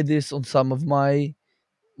try this on some of my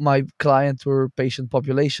client or patient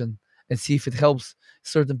population, and see if it helps.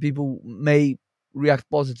 Certain people may react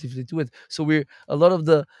positively to it. So we're a lot of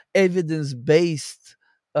the evidence based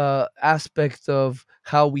aspect of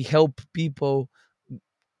how we help people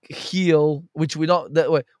heal, which we don't.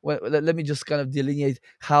 Let me just kind of delineate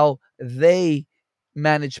how they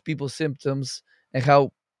manage people's symptoms, and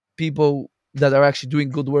how people that are actually doing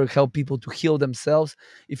good work help people to heal themselves.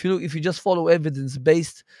 If you just follow evidence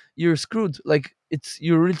based, you're screwed. Like,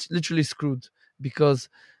 you're literally screwed, because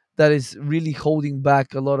that is really holding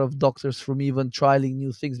back a lot of doctors from even trialing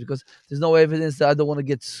new things, because there's no evidence. That I don't want to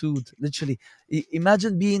get sued. Literally,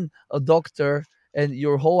 imagine being a doctor, and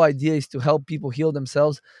your whole idea is to help people heal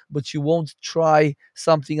themselves, but you won't try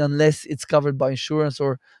something unless it's covered by insurance,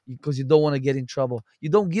 or because you don't want to get in trouble. You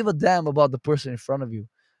don't give a damn about the person in front of you.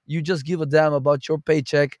 You just give a damn about your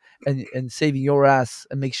paycheck, and saving your ass,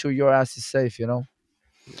 and make sure your ass is safe.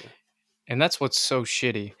 And that's what's so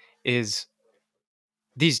shitty is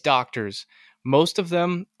these doctors, most of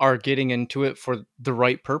them are getting into it for the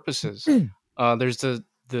right purposes. There's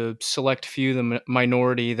the select few, the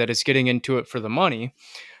minority that is getting into it for the money.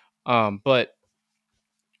 But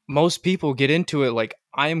most people get into it like,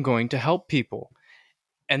 I am going to help people.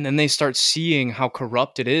 And then they start seeing how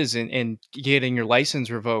corrupt it is, and getting your license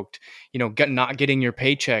revoked, not getting your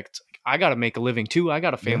paycheck. It's like, I got to make a living too. I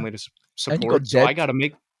got a Yeah, family to and you support. got So debt. I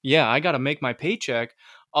got to make my paycheck.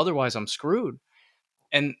 Otherwise, I'm screwed.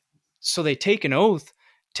 And so they take an oath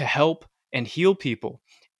to help and heal people.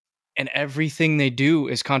 And everything they do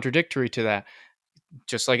is contradictory to that.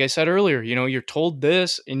 Just like I said earlier, you're told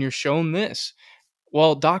this and you're shown this.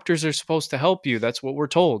 Well, doctors are supposed to help you. That's what we're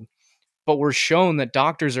told. But we're shown that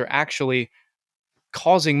doctors are actually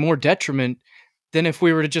causing more detriment than if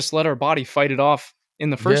we were to just let our body fight it off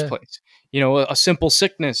in the first Yeah, place. A simple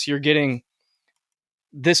sickness, you're getting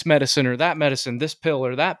this medicine or that medicine, this pill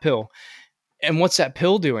or that pill. And what's that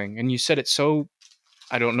pill doing? And you said it so,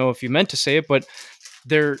 I don't know if you meant to say it, but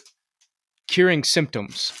they're curing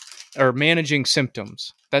symptoms or managing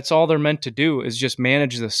symptoms. That's all they're meant to do, is just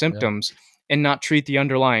manage the yeah, symptoms and not treat the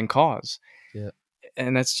underlying cause. yeah.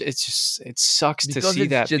 And it's just, it sucks to Because see it's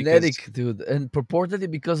that because, genetic, dude, and purportedly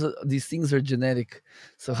because these things are genetic.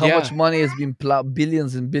 So how yeah, much money has been plowed,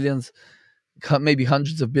 billions and billions, maybe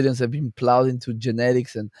hundreds of billions have been plowed into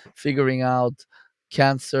genetics and figuring out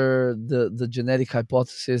cancer, the genetic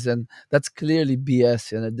hypothesis, and that's clearly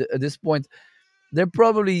BS. And at this point, they're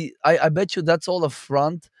probably, I bet you that's all a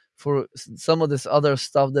front for some of this other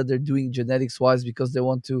stuff that they're doing genetics wise, because they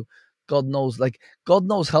want to, god knows, like, god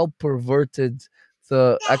knows how perverted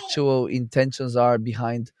the actual intentions are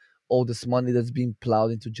behind all this money that's being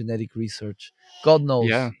plowed into genetic research. God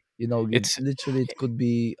yeah, knows, it's, literally it could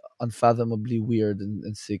be unfathomably weird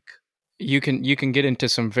and sick. you can get into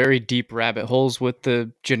some very deep rabbit holes with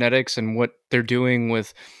the genetics and what they're doing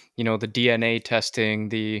with, the DNA testing,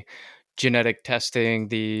 the genetic testing,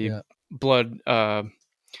 the Yeah, blood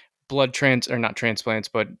blood trans or not transplants,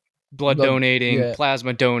 but blood blood, donating, yeah.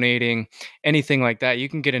 plasma donating, anything like that. You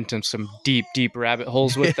can get into some deep rabbit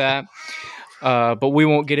holes Yeah, with that. But we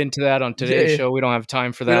won't get into that on yeah, today's yeah. show. We don't have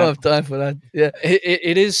time for We don't that. have time for that. Yeah,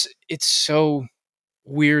 It's so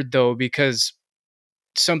weird though, because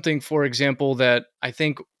something, for example, that I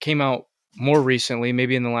think came out more recently,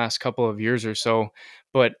 maybe in the last couple of years or so,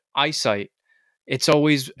 but eyesight.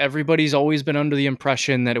 Everybody's always been under the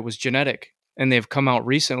impression that it was genetic. And they've come out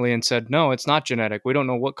recently and said, no, it's not genetic. We don't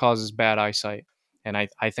know what causes bad eyesight. And I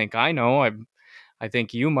think I know. I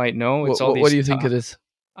think you might know. It's all what these. do you think it is?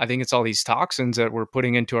 I think it's all these toxins that we're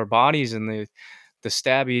putting into our bodies, and the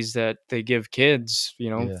stabbies that they give kids.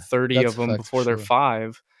 Yeah, 30 that's of a them fact for before they're sure.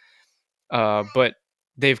 5. But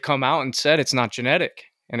they've come out and said it's not genetic.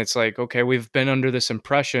 And it's like, okay, we've been under this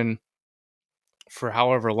impression for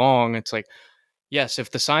however long. It's like, yes,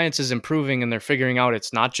 if the science is improving and they're figuring out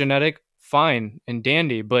it's not genetic, fine and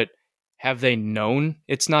dandy. But have they known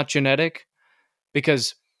it's not genetic?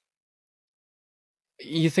 Because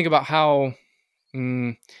you think about how,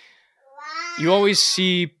 mm, you always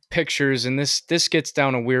see pictures, and this gets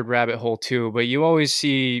down a weird rabbit hole too. But you always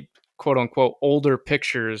see quote unquote older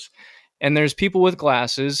pictures, and there's people with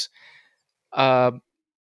glasses. Uh,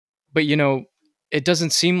 but it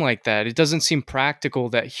doesn't seem like that. It doesn't seem practical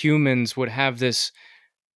that humans would have this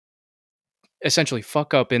essentially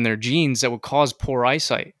fuck up in their genes that would cause poor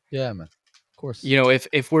eyesight. Yeah, man. Of course.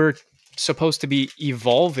 If we're supposed to be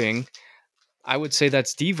evolving, I would say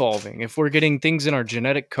that's devolving. If we're getting things in our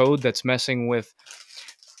genetic code that's messing with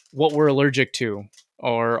what we're allergic to,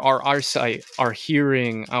 or our eyesight, our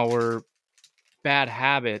hearing, our bad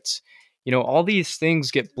habits, all these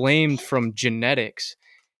things get blamed from genetics.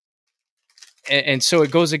 And so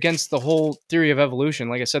it goes against the whole theory of evolution.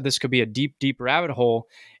 Like I said, this could be a deep rabbit hole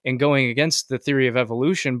and going against the theory of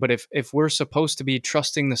evolution. But if we're supposed to be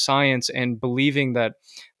trusting the science and believing that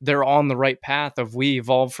they're on the right path of we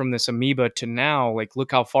evolved from this amoeba to now, like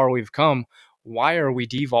look how far we've come, why are we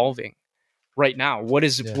devolving right now? Yeah, What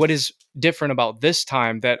is different about this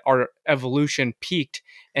time that our evolution peaked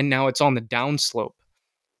and now it's on the downslope?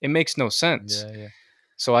 It makes no sense. yeah, yeah.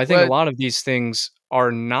 So I think a Well, lot of these things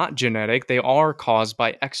are not genetic. They are caused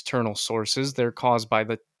by external sources. They're caused by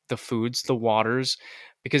the foods, the waters,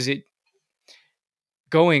 because it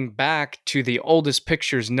going back to the oldest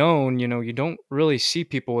pictures known, you don't really see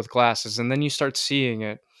people with glasses, and then you start seeing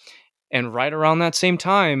it. And right around that same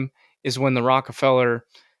time is when the Rockefeller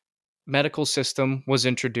medical system was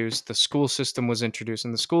introduced, the school system was introduced,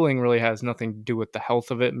 and the schooling really has nothing to do with the health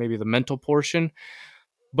of it, maybe the mental portion,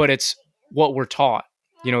 but it's what we're taught.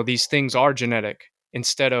 These things are genetic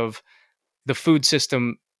instead of the food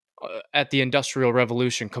system at the Industrial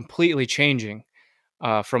Revolution, completely changing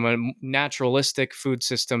from a naturalistic food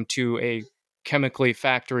system to a chemically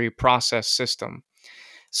factory process system.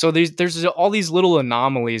 So there's all these little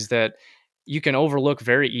anomalies that you can overlook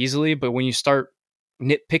very easily, but when you start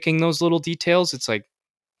nitpicking those little details, it's like,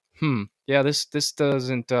 yeah, this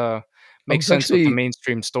doesn't I make was sense with the actually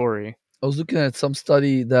mainstream story. I was looking at some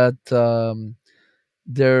study that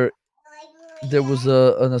there there was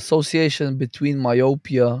an association between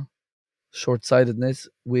myopia, short-sightedness,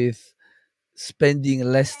 with spending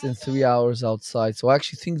less than 3 hours outside. So I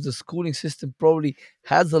actually think the schooling system probably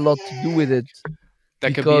has a lot to do with it,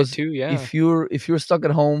 That could be it because too. Yeah, if you're stuck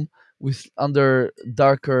at home with under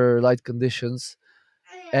darker light conditions,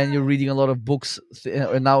 and you're reading a lot of books,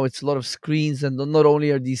 and now it's a lot of screens, and not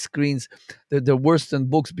only are these screens, they're worse than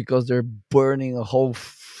books because they're burning a hole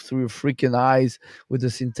through your freaking eyes with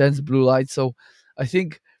this intense blue light. So I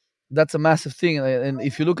think that's a massive thing. And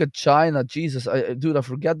if you look at China, Jesus, dude, I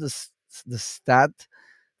forget the stat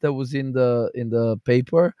that was in the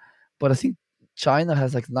paper, but I think China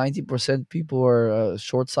has like 90% people are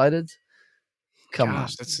short-sighted. Come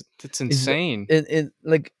gosh, on. that's Is insane. in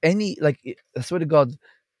like any like I swear to God,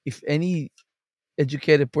 if any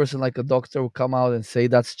educated person like a doctor will come out and say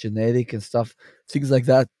that's genetic and stuff, things like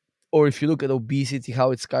that, or if you look at obesity,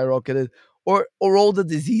 how it's skyrocketed, or all the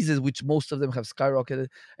diseases, which most of them have skyrocketed,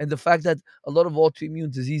 and the fact that a lot of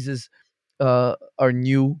autoimmune diseases are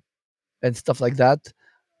new and stuff like that.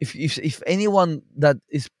 If anyone that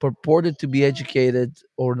is purported to be educated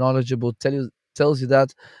or knowledgeable tells you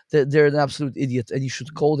that, they're an absolute idiot, and you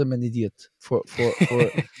should call them an idiot for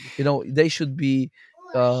they should be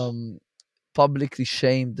um, publicly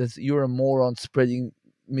shamed that you're a moron spreading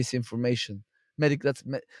misinformation.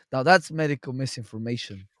 Now that's medical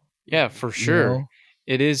misinformation. Yeah, for You sure. know,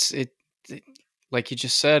 It is it like you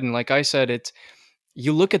just said, and like I said, it's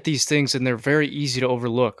you look at these things and they're very easy to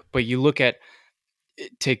overlook, but you look at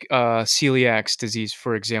take celiac disease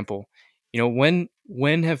for example.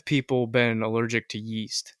 When have people been allergic to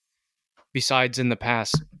yeast besides in the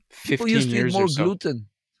past people 15 used to eat years or more so? gluten.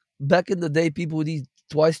 Back in the day, people would eat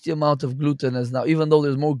twice the amount of gluten as now. Even though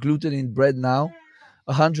there's more gluten in bread now,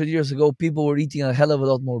 100 years ago, people were eating a hell of a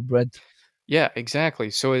lot more bread. Yeah, exactly.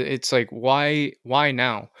 So it's like why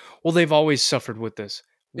now? Well, they've always suffered with this.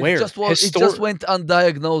 Where? It just went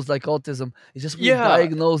undiagnosed like autism. It's just we're Yeah,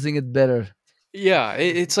 diagnosing it better. yeah,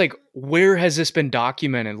 it's like where has this been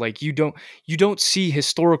documented? Like you don't see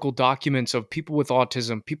historical documents of people with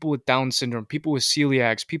autism, people with Down syndrome, people with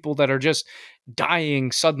celiacs, people that are just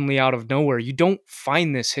dying suddenly out of nowhere. You don't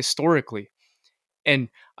find this historically. And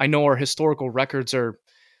I know our historical records are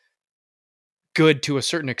good to a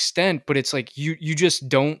certain extent, but it's like you just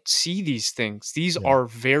don't see these things. These Yeah. are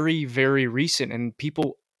very very recent and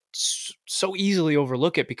people so easily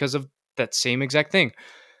overlook it because of that same exact thing.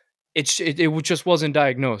 It just wasn't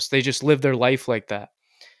diagnosed. They just lived their life like that.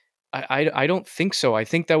 I don't think so. I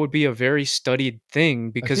think that would be a very studied thing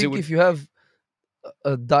I because it think would. if you have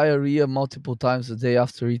a diarrhea multiple times a day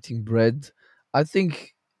after eating bread, I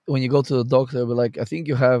think when you go to the doctor, they'll be like, I think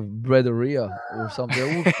you have breadarrhea or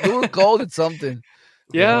something. They will call it something,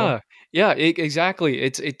 you know? Yeah, yeah, exactly.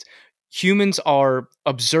 It's humans are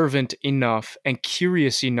observant enough and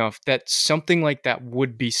curious enough that something like that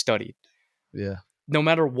would be studied, Yeah. no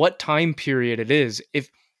matter what time period it is. If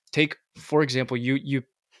take for example, you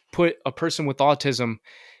put a person with autism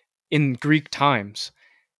in Greek times,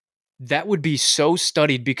 that would be so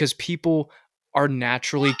studied because people are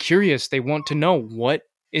naturally curious. They want to know what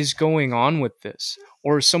is going on with this.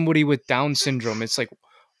 Or somebody with Down syndrome. It's like,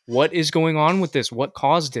 what is going on with this? What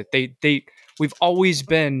caused it? We've always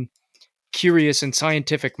been curious and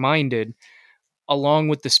scientific minded along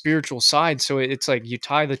with the spiritual side. So it's like you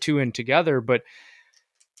tie the two in together. But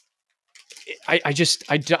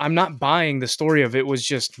I'm not buying the story of it was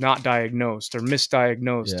just not diagnosed or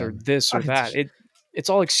misdiagnosed Yeah. or this or that. It's It's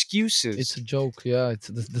all It's excuses. a joke, yeah. It's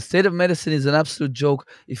the state of medicine is an absolute joke.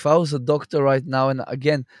 If I was a doctor right now, and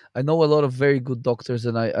again, I know a lot of very good doctors,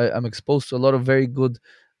 and I'm exposed to a lot of very good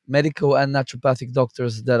medical and naturopathic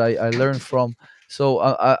doctors that I learn from. So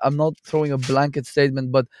I'm not throwing a blanket statement,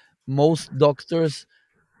 but most doctors,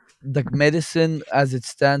 the medicine as it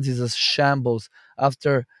stands is a shambles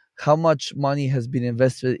after how much money has been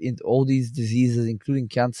invested in all these diseases, including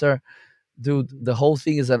cancer. Dude, the whole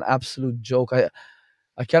thing is an absolute joke.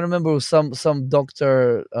 I can't remember, some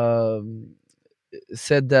doctor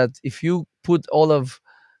said that if you put all of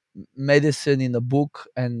medicine in a book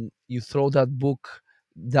and you throw that book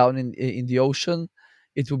down in the ocean,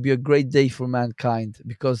 it would be a great day for mankind,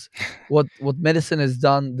 because what medicine has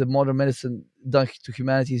done, the modern medicine done to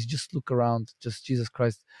humanity, is just look around, just Jesus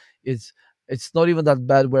Christ. It's it's not even that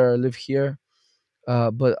bad where I live here,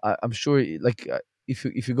 but I'm sure like if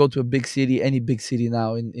you go to a big city, any big city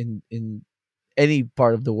now in any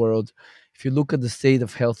part of the world, if you look at the state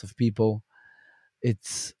of health of people,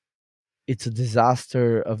 it's it's a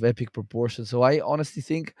disaster of epic proportions. So I honestly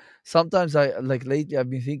think sometimes I like lately I've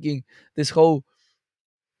been thinking this whole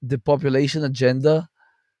the population agenda,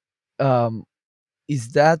 um is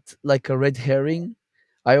that like a red herring?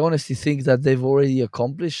 I honestly think that they've already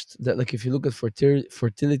accomplished that. Like if you look at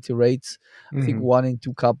fertility rates, I think Hmm. 1 in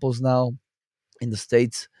 2 couples now in the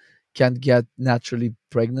states can't get naturally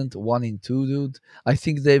pregnant. 1 in 2, dude. I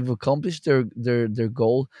think they've accomplished their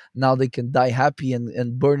goal. Now they can die happy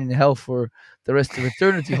and burn in hell for the rest of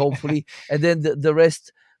eternity, hopefully. And then the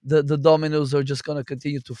rest, the dominoes are just gonna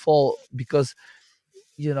continue to fall because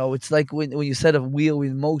it's like when you set a wheel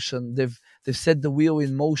in motion. They've set the wheel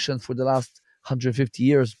in motion for the last 150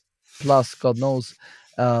 years plus, God knows.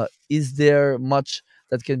 Is there much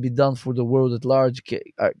that can be done for the world at large?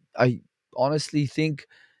 I honestly think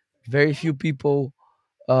very few people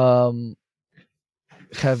um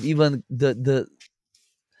have even the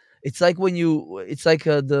it's like it's like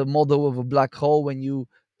the model of a black hole. When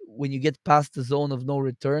you get past the zone of no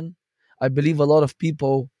return, I believe a lot of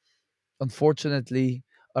people unfortunately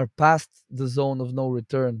are past the zone of no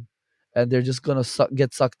return, and they're just gonna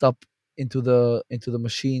get sucked up into the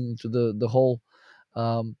machine, into the hole.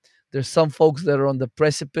 um, there's some folks that are on the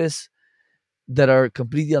precipice that are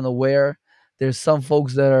completely unaware. There's some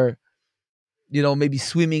folks that are maybe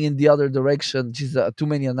swimming in the other direction. Geez, too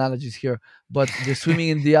many analogies here, but they're swimming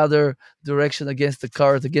in the other direction against the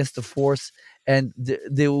current, against the force, and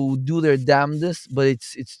they will do their damnedest, but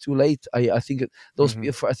it's too late. I think Hmm.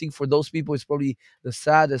 I think for those people it's probably the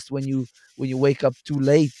saddest when you wake up too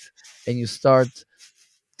late and you start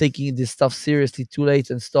taking this stuff seriously too late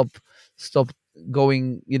and stop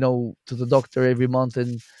going to the doctor every month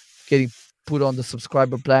and getting put on the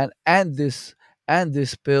subscriber plan and this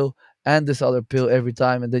pill and this other pill every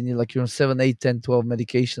time, and then you're on 7, 8, 10, 12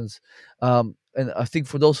 medications. And I think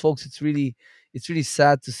for those folks it's really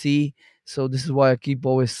sad to see. So this is why I keep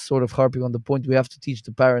always sort of harping on the point we have to teach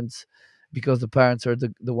the parents, because the parents are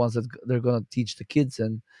the ones that they're going to teach the kids,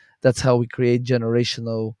 and that's how we create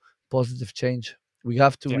generational positive change. We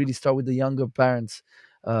have to Yeah. really start with the younger parents.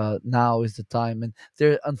 Now is the time, and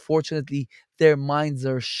they're unfortunately their minds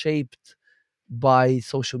are shaped by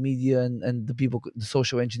social media and the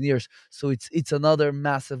social engineers. So it's another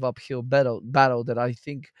massive uphill battle that I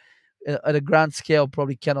think at a grand scale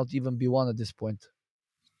probably cannot even be won at this point.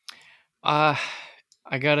 Uh,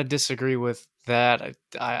 I gotta disagree with that.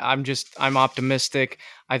 I'm optimistic.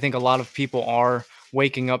 I think a lot of people are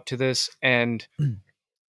waking up to this, and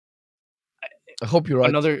I hope you're right.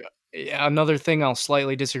 another thing I'll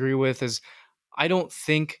slightly disagree with is I don't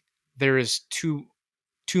think there is too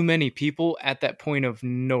many people at that point of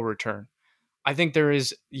no return. I think there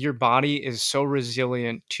is your body is so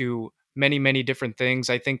resilient to many different things.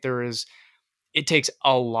 I think there is it takes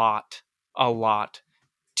a lot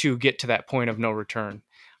to get to that point of no return.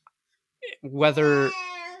 Whether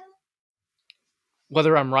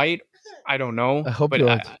I'm right, I don't know, I hope but you're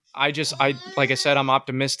right. I like I said, I'm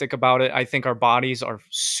optimistic about it. I think our bodies are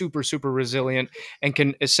super resilient and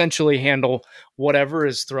can essentially handle whatever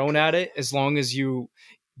is thrown at it as long as you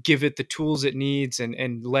give it the tools it needs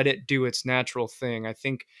and let it do its natural thing. I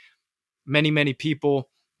think many people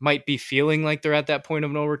might be feeling like they're at that point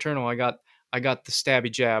of no return. Oh, I got the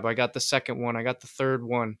stabby jab. I got the second one. I got the third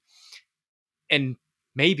one. And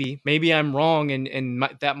maybe I'm wrong,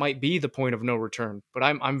 that might be the point of no return. But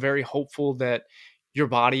I'm very hopeful that your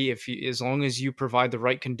body, if you, as long as you provide the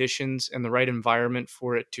right conditions and the right environment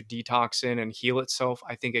for it to detox in and heal itself,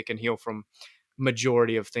 I think it can heal from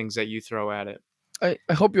majority of things that you throw at it. I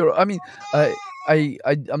hope you're. I mean,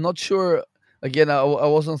 I'm not sure. Again, I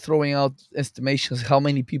wasn't throwing out estimations how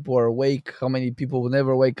many people are awake, how many people will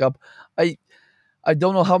never wake up. I I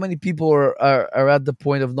don't know how many people are at the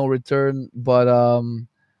point of no return, but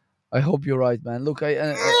I hope you're right, man. Look,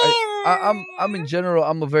 I'm in general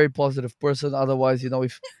I'm a very positive person. Otherwise,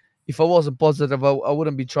 if I wasn't positive, I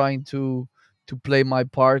wouldn't be trying to play my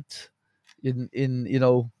part in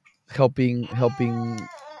helping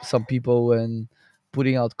some people and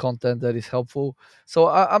putting out content that is helpful. So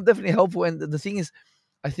I'm definitely helpful, and the thing is,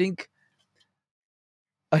 I think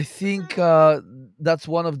I think that's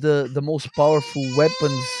one of the most powerful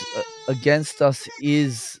weapons against us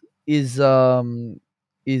is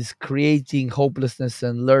creating hopelessness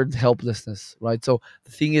and learned helplessness, right? So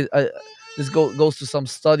the thing is, this goes to some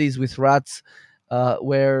studies with rats,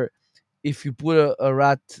 where if you put a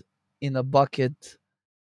rat in a bucket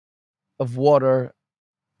of water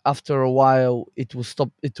after a while it will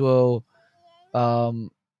stop.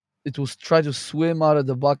 Um, it will try to swim out of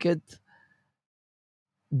the bucket,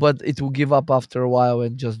 but it will give up after a while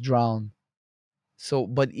and just drown. So,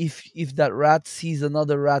 but if that rat sees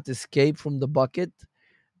another rat escape from the bucket,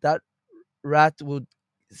 that rat would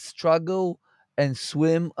struggle and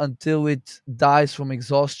swim until it dies from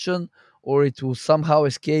exhaustion, or it will somehow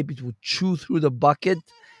escape. It will chew through the bucket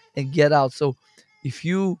and get out. So, if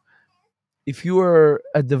you if you are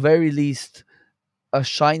at the very least a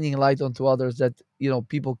shining light onto others, that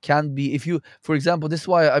people can be, if you, for example, this is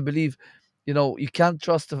why I believe, you can't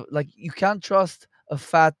trust like you can't trust a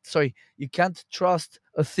fat sorry you can't trust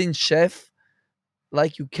a thin chef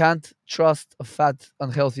like you can't trust a fat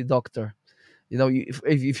unhealthy doctor.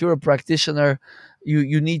 If you're a practitioner,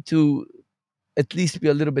 you need to at least be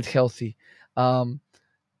a little bit healthy. um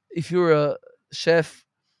if you're a chef,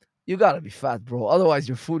 you gotta be fat, bro. Otherwise,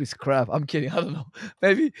 your food is crap. I'm kidding. I don't know.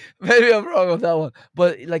 Maybe I'm wrong on that one.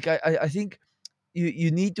 But like, I think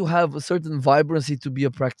you need to have a certain vibrancy to be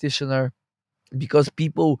a practitioner, because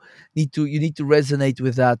people you need to resonate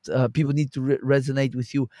with that. People need to resonate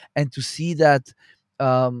with you, and to see that,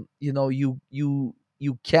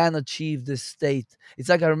 you can achieve this state. It's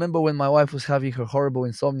like, I remember when my wife was having her horrible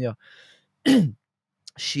insomnia.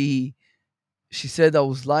 she she said, I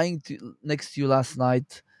was lying next to you last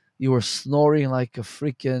night. You were snoring like a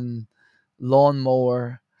freaking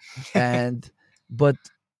lawnmower, and but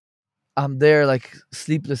I'm there like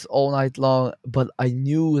sleepless all night long, but I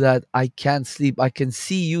knew that I can't sleep. I can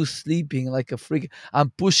see you sleeping like a freak.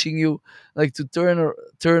 I'm pushing you like to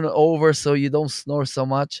turn over so you don't snore so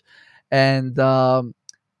much, and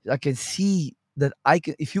I can see that I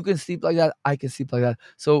can. If you can sleep like that, I can sleep like that.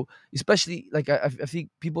 So especially like, I think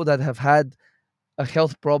people that have had a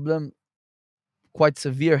health problem, quite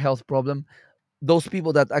severe health problem, those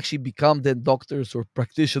people that actually become then doctors or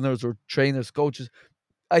practitioners or trainers, coaches,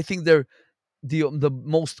 I think they're the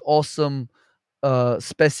most awesome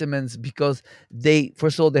specimens, because they,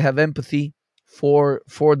 first of all, they have empathy for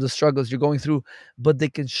the struggles you're going through, but they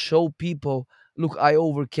can show people, look, I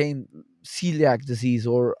overcame celiac disease,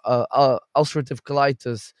 or ulcerative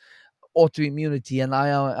colitis, autoimmunity, and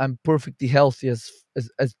I'm perfectly healthy, as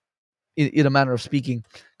in a manner of speaking.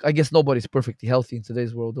 I guess nobody's perfectly healthy in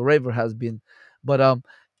today's world, or ever has been, but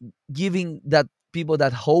giving that people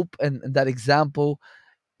that hope, and that example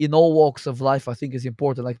in all walks of life, I think is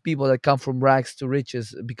important. Like people that come from rags to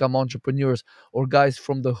riches become entrepreneurs, or guys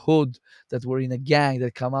from the hood that were in a gang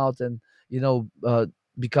that come out and you know uh,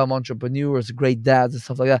 become entrepreneurs, great dads and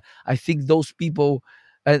stuff like that. I think those people,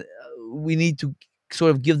 and we need to sort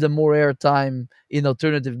of give them more airtime in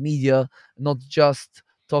alternative media, not just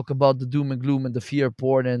talk about the doom and gloom and the fear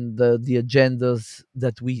porn and the agendas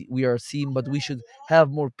that we are seeing, but we should have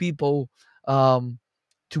more people, um,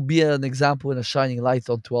 to be an example and a shining light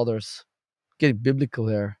onto others. Getting biblical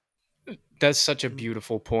there. That's such a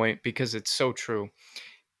beautiful point because it's so true.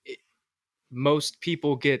 Most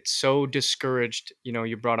people get so discouraged.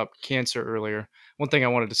 You brought up cancer earlier. One thing I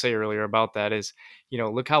wanted to say earlier about that is,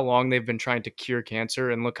 look how long they've been trying to cure cancer,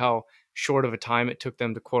 and look how short of a time it took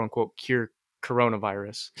them to quote unquote cure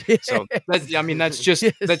coronavirus. So Yes. I mean, that's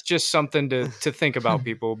Yes. just something to think about,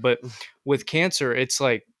 people. But with cancer, it's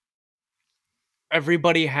like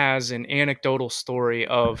everybody has an anecdotal story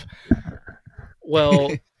of, well,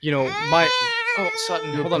 my oh,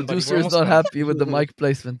 Sutton, Your hold on, buddy, we're producer is almost not done. happy with the mic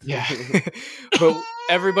placement. Yeah. But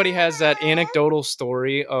everybody has that anecdotal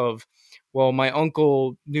story of, well, my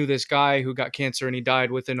uncle knew this guy who got cancer and he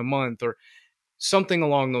died within a month, or something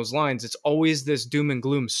along those lines. It's always this doom and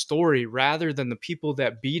gloom story rather than the people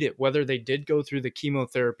that beat it, whether they did go through the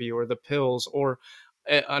chemotherapy or the pills or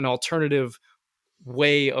an alternative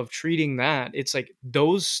way of treating that. It's like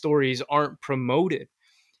those stories aren't promoted.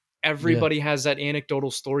 Yeah. Everybody has that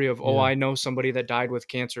anecdotal story of, oh, Yeah. I know somebody that died with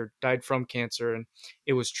cancer, died from cancer, and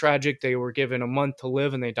it was tragic. They were given a month to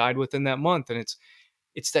live and they died within that month. And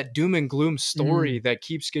it's that doom and gloom story Mm. that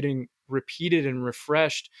keeps getting repeated and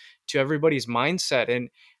refreshed to everybody's mindset. And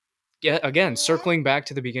yet again, circling back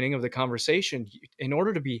to the beginning of the conversation, in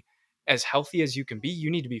order to be as healthy as you can be,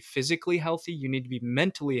 you need to be physically healthy, you need to be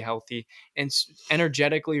mentally healthy, and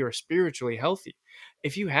energetically or spiritually healthy.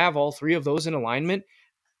 If you have all three of those in alignment,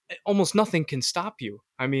 almost nothing can stop you.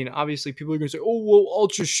 I mean, obviously, people are going to say, "Oh, well, I'll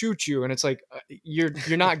just shoot you," and it's like, you're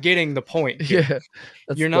not getting the point here. Yeah.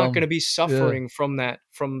 That's You're not going dumb. to be Yeah. suffering from that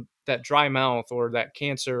dry mouth or that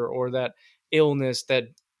cancer or that illness, that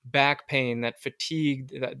back pain, that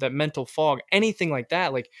fatigue, that mental fog, anything like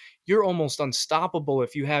that. Like, you're almost unstoppable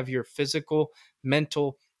if you have your physical,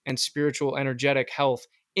 mental, and spiritual, energetic health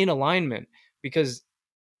in alignment, because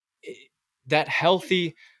that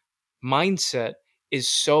healthy mindset is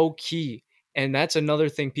so key. And that's another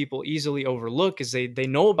thing people easily overlook is they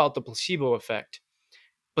know about the placebo effect,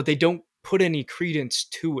 but they don't put any credence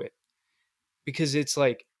to it, because it's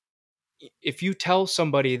like, if you tell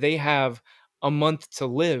somebody they have a month to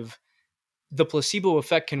live, the placebo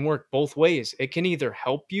effect can work both ways. It can either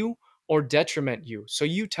help you or detriment you. So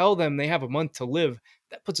you tell them they have a month to live,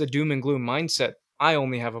 that puts a doom and gloom mindset. I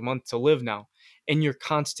only have a month to live now. And you're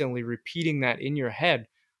constantly repeating that in your head.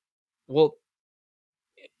 Well,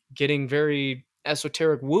 getting very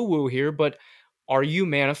esoteric woo woo here, but are you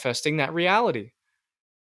manifesting that reality?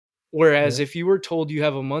 Whereas Yeah. if you were told you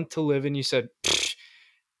have a month to live and you said,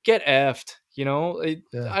 get effed,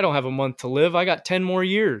 Yeah. I don't have a month to live, I got 10 more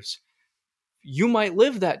years. You might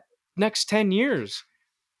live that next 10 years.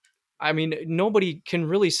 I mean, nobody can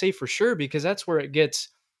really say for sure, because that's where it gets,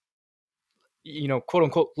 quote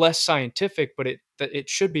unquote, less scientific, but it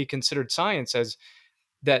should be considered science, as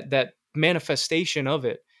that manifestation of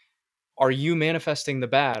it. Are you manifesting the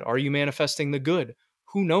bad? Are you manifesting the good?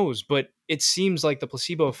 Who knows? But it seems like the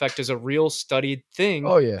placebo effect is a real studied thing.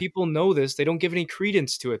 Oh yeah. People know this. They don't give any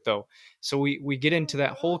credence to it though. So we get into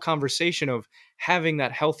that whole conversation of having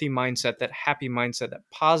that healthy mindset, that happy mindset, that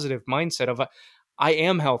positive mindset of I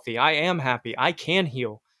am healthy, I am happy, I can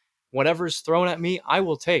heal. Whatever's thrown at me, I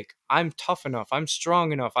will take. I'm tough enough. I'm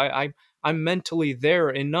strong enough. I'm mentally there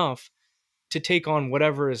enough to take on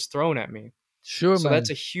whatever is thrown at me. Sure, So that's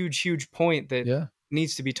man. a huge point that Yeah.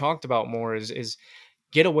 needs to be talked about more, is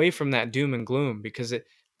get away from that doom and gloom, because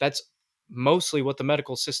that's mostly what the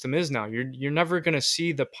medical system is now. You're never going to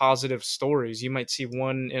see the positive stories. You might see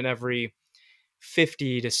one in every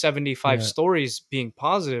 50 to 75 Yeah. stories being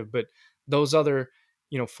positive, but those other,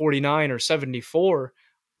 49 or 74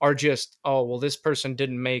 are just, oh, well, this person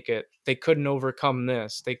didn't make it. They couldn't overcome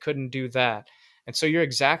this. They couldn't do that. And so you're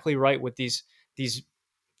exactly right with these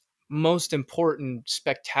most important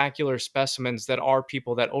spectacular specimens that are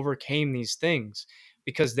people that overcame these things,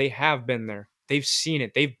 because they have been there. They've seen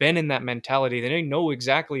it. They've been in that mentality. They know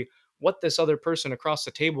exactly what this other person across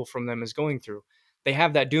the table from them is going through. They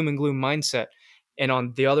have that doom and gloom mindset. And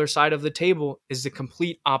on the other side of the table is the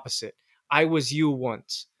complete opposite. I was you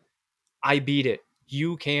once. I beat it.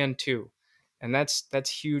 You can too. And that's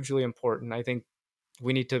hugely important. I think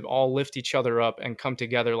we need to all lift each other up and come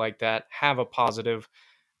together like that, have a positive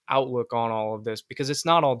outlook on all of this, because it's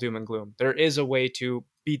not all doom and gloom. There is a way to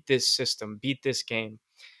beat this system, beat this game,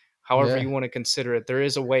 however Yeah. you want to consider it. There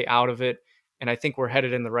is a way out of it. And I think we're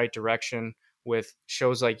headed in the right direction with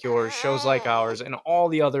shows like yours, shows like ours, and all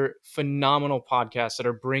the other phenomenal podcasts that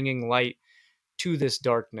are bringing light to this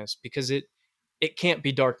darkness, because it can't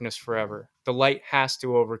be darkness forever. The light has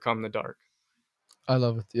to overcome the dark. I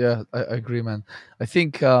love it. Yeah, I agree, man. I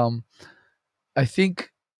think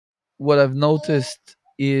what I've noticed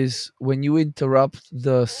is when you interrupt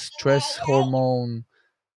the stress hormone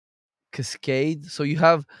cascade. So you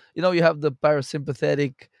have the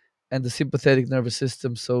parasympathetic and the sympathetic nervous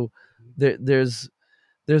system. So there's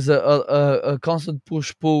a constant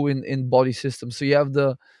push pull in body systems. So you have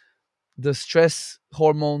the stress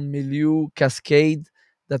hormone milieu cascade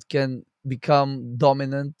that can become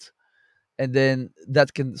dominant, and then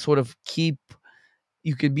that can sort of keep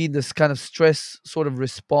you can be in this kind of stress sort of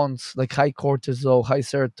response, like high cortisol, high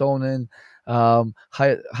serotonin,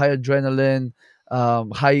 high adrenaline,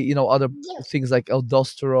 high other things like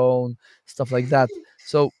aldosterone, stuff like that.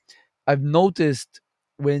 So I've noticed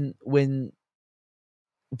when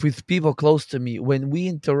with people close to me, when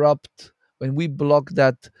we block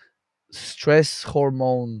that stress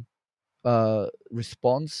hormone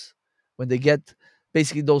response, when they get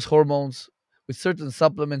basically those hormones with certain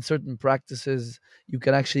supplements, certain practices, you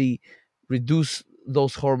can actually reduce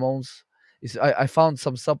those hormones. I found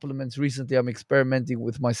some supplements recently. I'm experimenting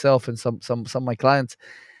with myself and some of my clients.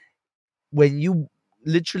 When you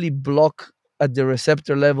literally block at the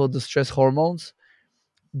receptor level the stress hormones,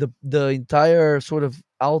 the entire sort of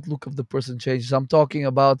outlook of the person changes. I'm talking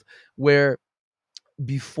about where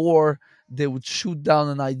before they would shoot down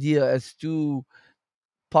an idea as too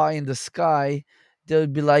pie in the sky, they'll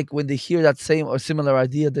be like, when they hear that same or similar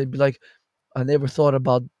idea, they'd be like, I never thought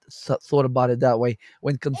about it that way.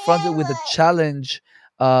 When confronted with a challenge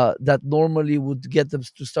that normally would get them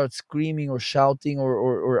to start screaming or shouting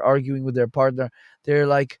or arguing with their partner, they're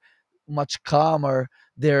like much calmer.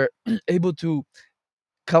 They're able to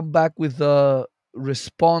come back with a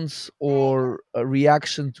response or a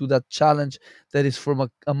reaction to that challenge that is from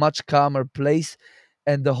a much calmer place,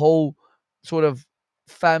 and the whole sort of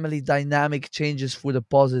family dynamic changes for the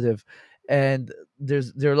positive, and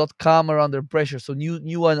they're a lot calmer under pressure, so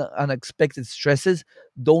new unexpected stresses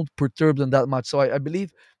don't perturb them that much. So I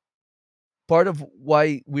believe part of why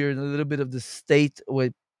we're in a little bit of the state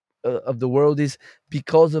of the world is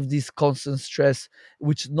because of this constant stress,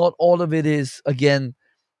 which not all of it is, again,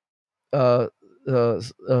 uh,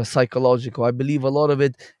 psychological. I believe a lot of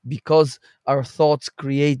it because our thoughts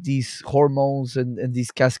create these hormones and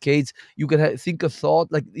these cascades. You can think a thought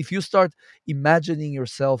like if you start imagining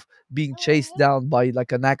yourself being chased down by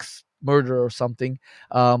like an axe murderer or something,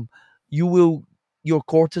 um, you will your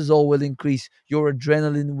cortisol will increase, your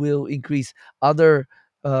adrenaline will increase, other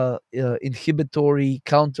inhibitory,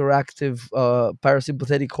 counteractive,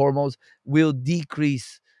 parasympathetic hormones will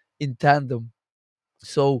decrease in tandem.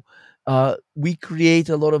 So we create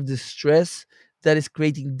a lot of distress that is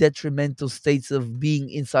creating detrimental states of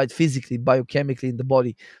being inside physically, biochemically in the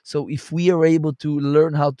body. So if we are able to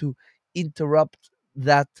learn how to interrupt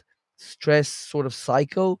that stress sort of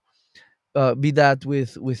cycle, be that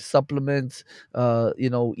with supplements,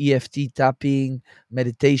 EFT tapping,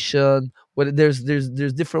 meditation, there's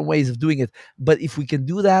different ways of doing it. But if we can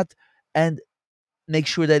do that and make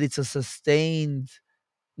sure that it's a sustained,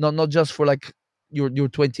 not just for like your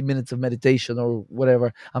 20 minutes of meditation or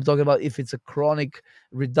whatever. I'm talking about if it's a chronic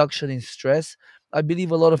reduction in stress. I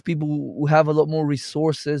believe a lot of people who have a lot more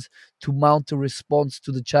resources to mount a response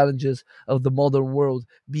to the challenges of the modern world,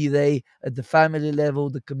 be they at the family level,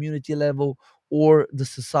 the community level, or the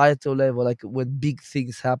societal level, like when big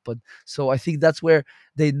things happen. So I think that's where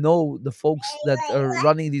they know, the folks that are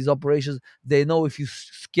running these operations, they know if you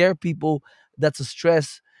scare people, that's a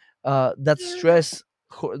stress. That stress,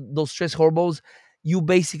 those stress hormones, you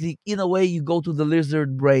basically, in a way, you go to the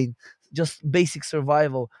lizard brain, just basic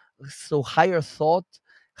survival. So higher thought,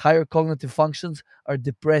 higher cognitive functions are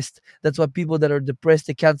depressed. That's why people that are depressed,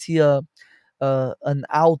 they can't see an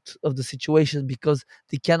out of the situation because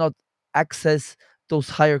they cannot access those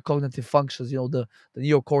higher cognitive functions, the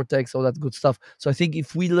neocortex, all that good stuff. So I think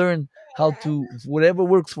if we learn how to, whatever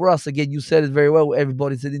works for us, again, you said it very well,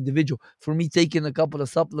 everybody's an individual. For me, taking a couple of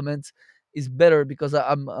supplements is better because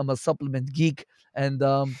I'm a supplement geek, and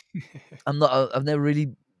I've never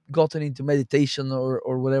really gotten into meditation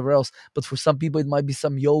or whatever else. But for some people, it might be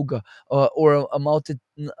some yoga, or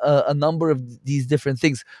a number of these different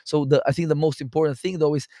things. So I think the most important thing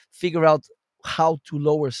though is figure out how to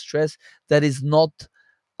lower stress that is not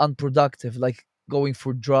unproductive, like going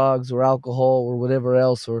for drugs or alcohol or whatever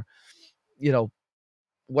else, or you know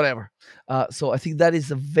whatever. So I think that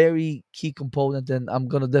is a very key component, and I'm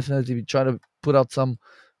gonna definitely be trying to put out some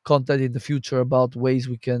content in the future about ways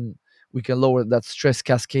we can lower that stress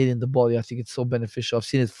cascade in the body. I think it's so beneficial. I've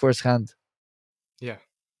seen it firsthand. Yeah,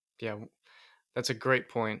 yeah, that's a great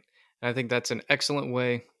point, and I think that's an excellent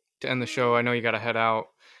way to end the show. I know you got to head out.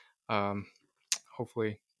 Um,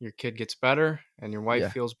 hopefully, your kid gets better and your wife Yeah,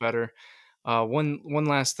 feels better. One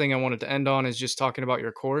last thing I wanted to end on is just talking about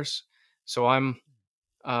your course. So I'm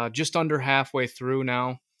just under halfway through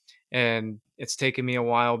now, and it's taken me a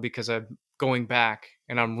while because I'm going back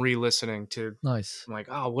and I'm re-listening to. nice, I'm like,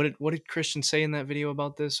 oh, what did Christian say in that video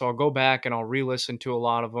about this? So I'll go back and I'll re-listen to a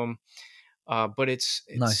lot of them. But it's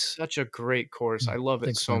nice. such a great course. I love it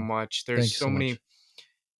Thanks, so man. much. There's Thank you so so many much.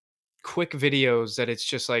 quick videos that it's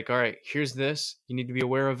just like, all right, here's this. You need to be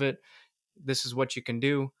aware of it. This is what you can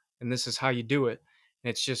do, and this is how you do it. And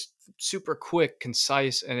it's just super quick,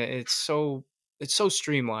 concise, and it's so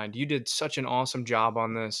streamlined. You did such an awesome job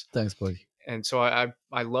on this, Thanks, buddy. and so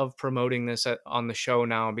I love promoting this on the show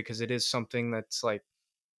now because it is something that's like,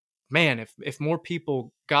 man, if more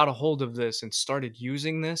people got a hold of this and started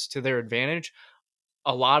using this to their advantage,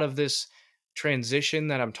 a lot of this transition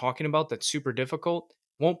that I'm talking about that's super difficult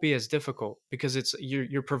won't be as difficult because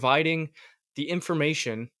you're providing the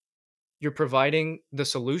information, you're providing the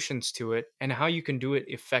solutions to it and how you can do it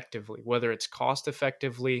effectively, whether it's cost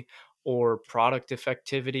effectively or product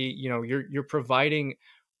effectivity. You're providing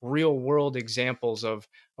real world examples of,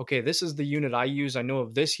 okay, this is the unit I use, I know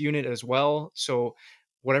of this unit as well. So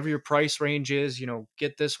whatever your price range is,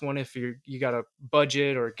 get this one if you got a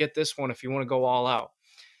budget, or get this one if you want to go all out.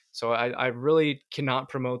 So I really cannot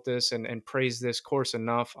promote this and praise this course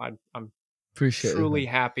enough. I'm Appreciate it, truly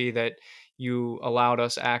man. happy that you allowed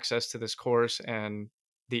us access to this course and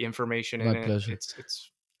the information My in it. pleasure.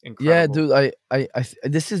 It's Yeah, incredible. dude.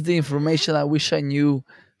 This is the information I wish I knew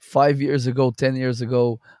 5 years ago, 10 years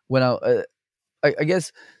ago, when I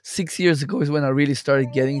guess 6 years ago is when I really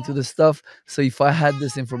started getting into this stuff. So if I had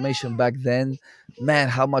this information back then, man,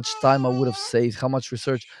 how much time I would have saved, how much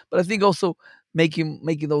research. But I think also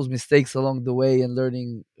making those mistakes along the way and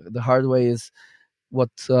learning the hard way is what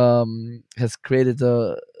has created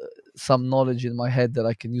some knowledge in my head that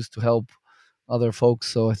I can use to help other folks.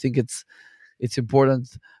 So I think it's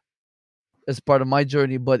important, as part of my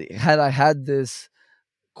journey. But had I had this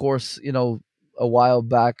course, a while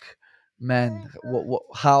back, man,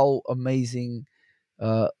 how amazing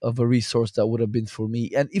of a resource that would have been for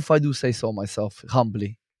me. And if I do say so myself,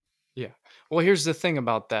 humbly. Yeah. Well, here's the thing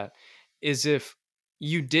about that is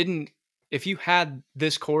you didn't if you had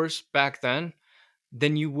this course back then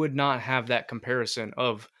you would not have that comparison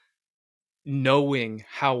of knowing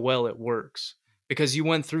how well it works because you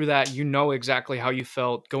went through that, you know exactly how you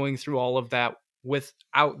felt going through all of that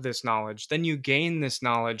without this knowledge. Then you gain this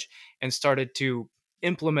knowledge and started to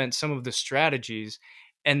implement some of the strategies,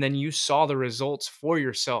 and then you saw the results for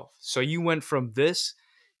yourself. So you went from this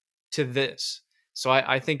to this. So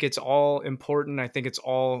I think it's all important. I think it's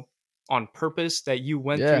all on purpose that you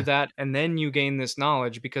went through Yeah, that and then you gain this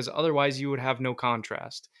knowledge because otherwise you would have no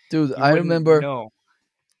contrast. dude, You I wouldn't remember. know.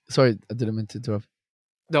 Sorry, I didn't mean to interrupt.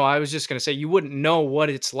 No, I was just gonna say you wouldn't know what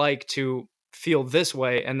it's like to feel this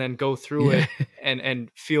way and then go through Yeah. it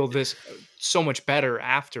and feel this so much better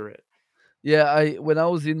after it. Yeah, I when I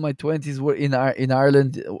was in my 20s, in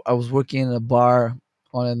Ireland, I was working in a bar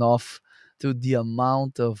on and off. To the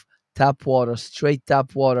amount of tap water, straight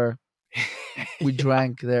tap water we Yeah.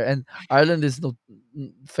 drank there. And Ireland is not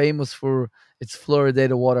famous for its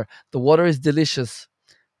fluoridated water. The water is delicious,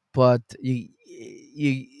 but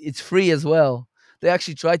it's free as well. They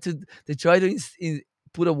actually try to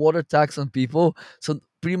put a water tax on people, so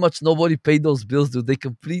pretty much nobody paid those bills, dude. They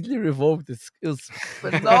completely revoked it. It was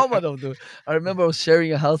phenomenal, dude. I remember I was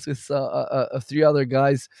sharing a house with three other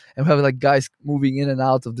guys, and we have like guys moving in and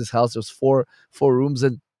out of this house. There's four rooms,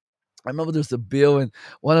 and I remember there's a bill, and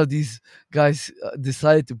one of these guys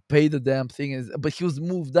decided to pay the damn thing, but he was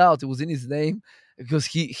moved out. It was in his name because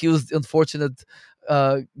he was the unfortunate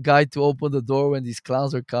guy to open the door when these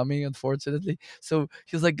clowns are coming. Unfortunately, so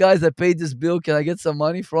he was like, "Guys, I paid this bill. Can I get some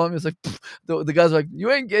money from him?" He was like, "Pfft." The guys were like,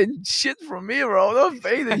 "You ain't getting shit from me, bro. I'm not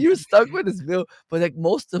paying it. You're stuck with this bill." But like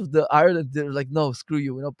most of the Ireland, they're like, "No, screw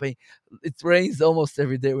you. We're not paying. It rains almost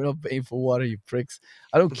every day. We're not paying for water, you pricks.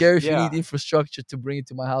 I don't care if you Yeah. need infrastructure to bring it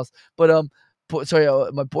to my house." But sorry,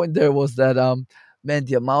 my point there was that man,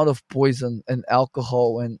 the amount of poison and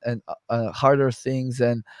alcohol and harder things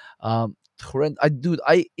and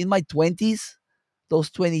I in my 20s, those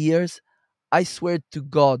 20 years, I swear to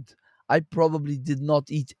God, I probably did not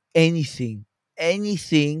eat anything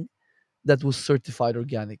that was certified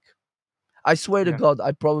organic. I swear to Yeah. God,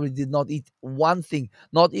 I probably did not eat one thing,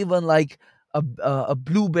 not even like a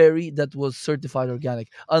blueberry that was certified organic,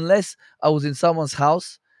 unless I was in someone's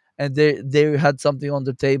house and they had something on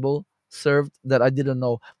the table served that I didn't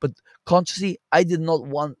know. But consciously, I did not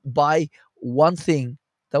want buy one thing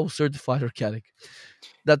that was certified organic.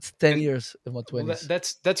 That's 10 years of my Well, 20s.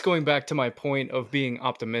 that's going back to my point of being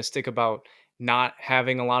optimistic about not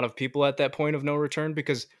having a lot of people at that point of no return.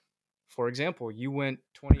 Because, for example, you went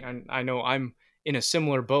 20. I know I'm in a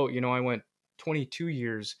similar boat. You know, I went 22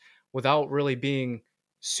 years without really being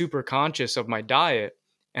super conscious of my diet,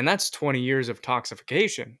 and that's 20 years of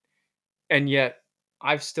toxification. And yet,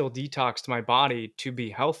 I've still detoxed my body to be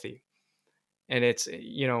healthy, and it's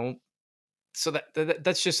so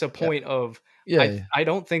that's just a Yeah, point of yeah, yeah. I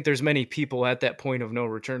don't think there's many people at that point of no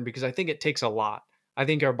return because I think it takes a lot. I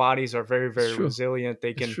think our bodies are very, It's very true. resilient. They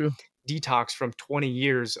It's can true. detox from 20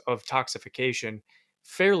 years of toxification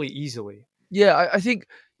fairly easily. Yeah, I think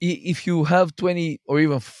if you have 20 or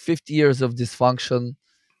even 50 years of dysfunction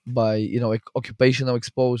by occupational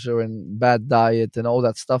exposure and bad diet and all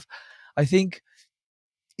that stuff, I think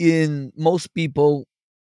in most people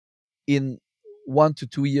in 1 to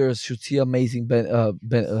 2 years should see amazing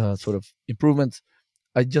sort of improvements.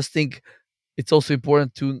 I just think it's also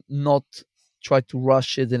important to not try to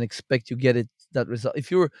rush it and expect you get it that result. If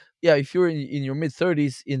you're in your mid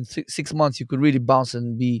 30s, in 6 months you could really bounce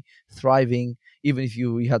and be thriving, even if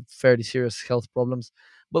you had fairly serious health problems.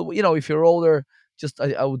 But if you're older, just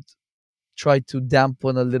I would try to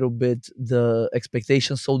dampen a little bit the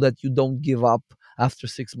expectations so that you don't give up after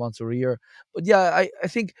 6 months or a year. But yeah, I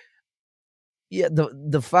think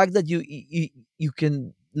the fact that you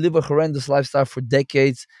can live a horrendous lifestyle for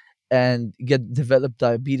decades and get develop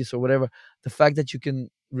diabetes or whatever, the fact that you can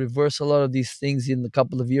reverse a lot of these things in a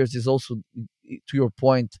couple of years is also, to your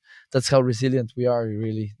point, that's how resilient we are,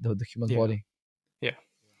 really, the human Yeah. body. Yeah.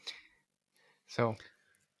 So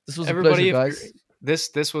This was a pleasure, everybody, if you're guys.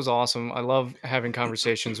 this was awesome. I love having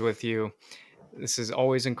conversations with you. This is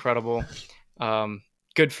always incredible. Um,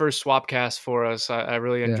 Good first swapcast for us. I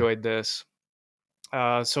really Yeah, enjoyed this.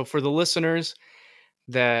 So for the listeners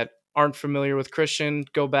that aren't familiar with Christian,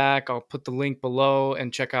 go back. I'll put the link below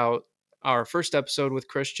and check out our first episode with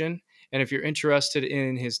Christian. And if you're interested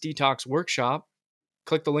in his detox workshop,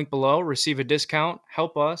 click the link below, receive a discount,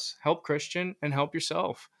 help us, help Christian, and help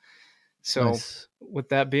yourself. So, Nice. with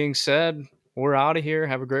that being said, we're out of here.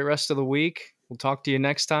 Have a great rest of the week. We'll talk to you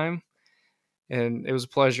next time. And it was a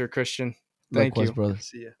pleasure, Christian. Thank Likewise, you. brother.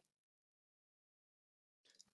 See ya.